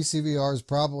 obviously PCVR is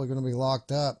probably going to be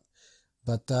locked up,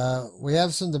 but we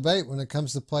have some debate when it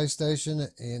comes to PlayStation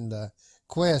and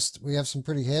Quest. We have some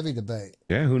pretty heavy debate.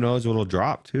 Yeah, who knows what'll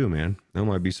drop too, man. There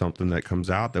might be something that comes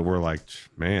out that we're like,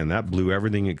 man, that blew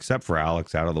everything except for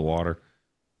Alyx out of the water.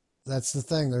 That's the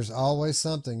thing. There's always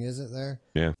something, isn't there?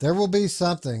 Yeah. There will be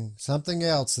something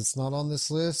else that's not on this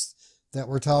list that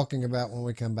we're talking about when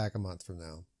we come back a month from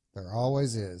now. There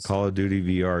always is. Call of Duty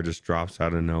VR just drops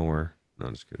out of nowhere. No,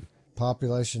 I'm just kidding.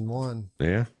 Population 1.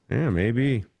 Yeah,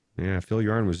 maybe. Yeah, Phil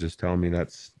Yarn was just telling me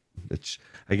it's.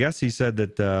 I guess he said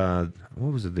that.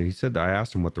 What was it? He said I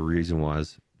asked him what the reason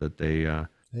was that they.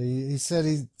 He said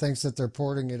he thinks that they're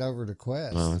porting it over to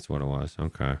Quest. Oh, that's what it was.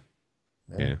 Okay.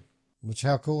 Yeah. Which,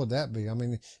 how cool would that be? I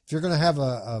mean, if you're going to have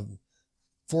a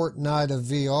Fortnite of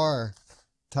VR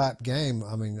type game,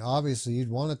 I mean, obviously you'd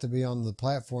want it to be on the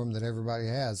platform that everybody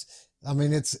has. I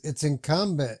mean, it's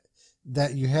incumbent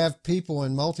that you have people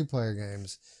in multiplayer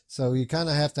games, so you kind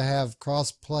of have to have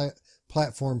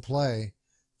platform play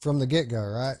from the get-go,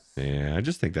 right? Yeah, I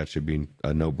just think that should be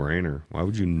a no-brainer. Why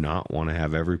would you not want to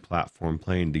have every platform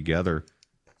playing together?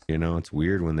 It's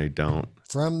weird when they don't.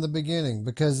 From the beginning,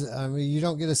 because, I mean, you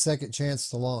don't get a second chance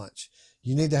to launch.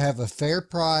 You need to have a fair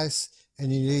price,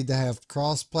 and you need to have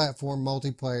cross-platform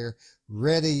multiplayer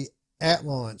ready at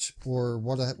launch, or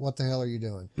what the hell are you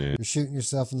doing? Yeah. You're shooting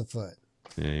yourself in the foot.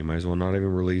 Yeah, you might as well not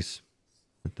even release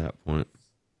at that point.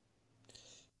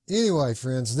 Anyway,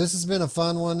 friends, this has been a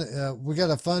fun one. We got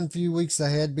a fun few weeks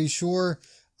ahead. Be sure,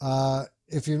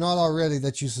 if you're not already,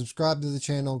 that you subscribe to the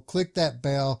channel. Click that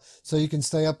bell so you can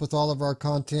stay up with all of our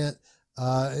content.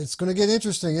 It's going to get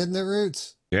interesting, isn't it,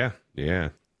 Roots? Yeah,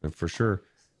 for sure.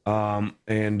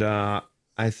 And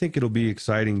I think it'll be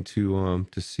exciting to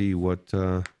see what.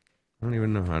 I don't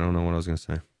even know. I don't know what I was going to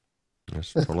say. I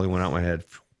just totally went out my head.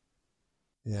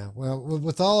 Yeah, well,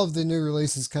 with all of the new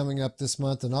releases coming up this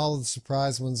month and all of the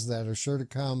surprise ones that are sure to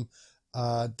come,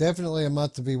 definitely a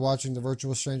month to be watching the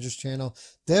Virtual Strangers channel.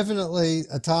 Definitely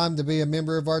a time to be a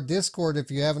member of our Discord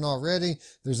if you haven't already.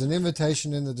 There's an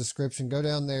invitation in the description. Go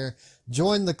down there,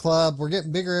 join the club. We're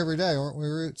getting bigger every day, aren't we,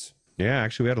 Roots? Yeah,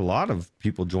 actually, we had a lot of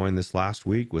people join this last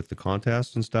week with the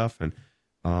contest and stuff, and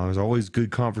there's always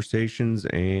good conversations,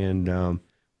 and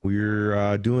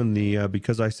we're doing the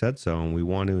Because I Said So, and we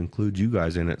want to include you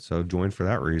guys in it, so join for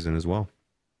that reason as well.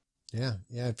 Yeah.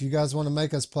 If you guys want to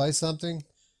make us play something,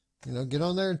 get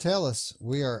on there and tell us.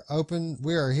 We are open.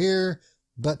 We are here,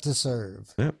 but to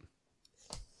serve. Yep.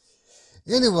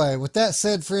 Anyway, with that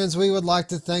said, friends, we would like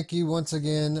to thank you once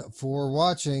again for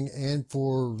watching, and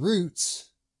for Roots,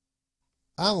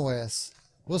 I'm Wes.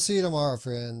 We'll see you tomorrow,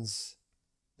 friends.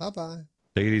 Bye-bye.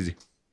 Take it easy.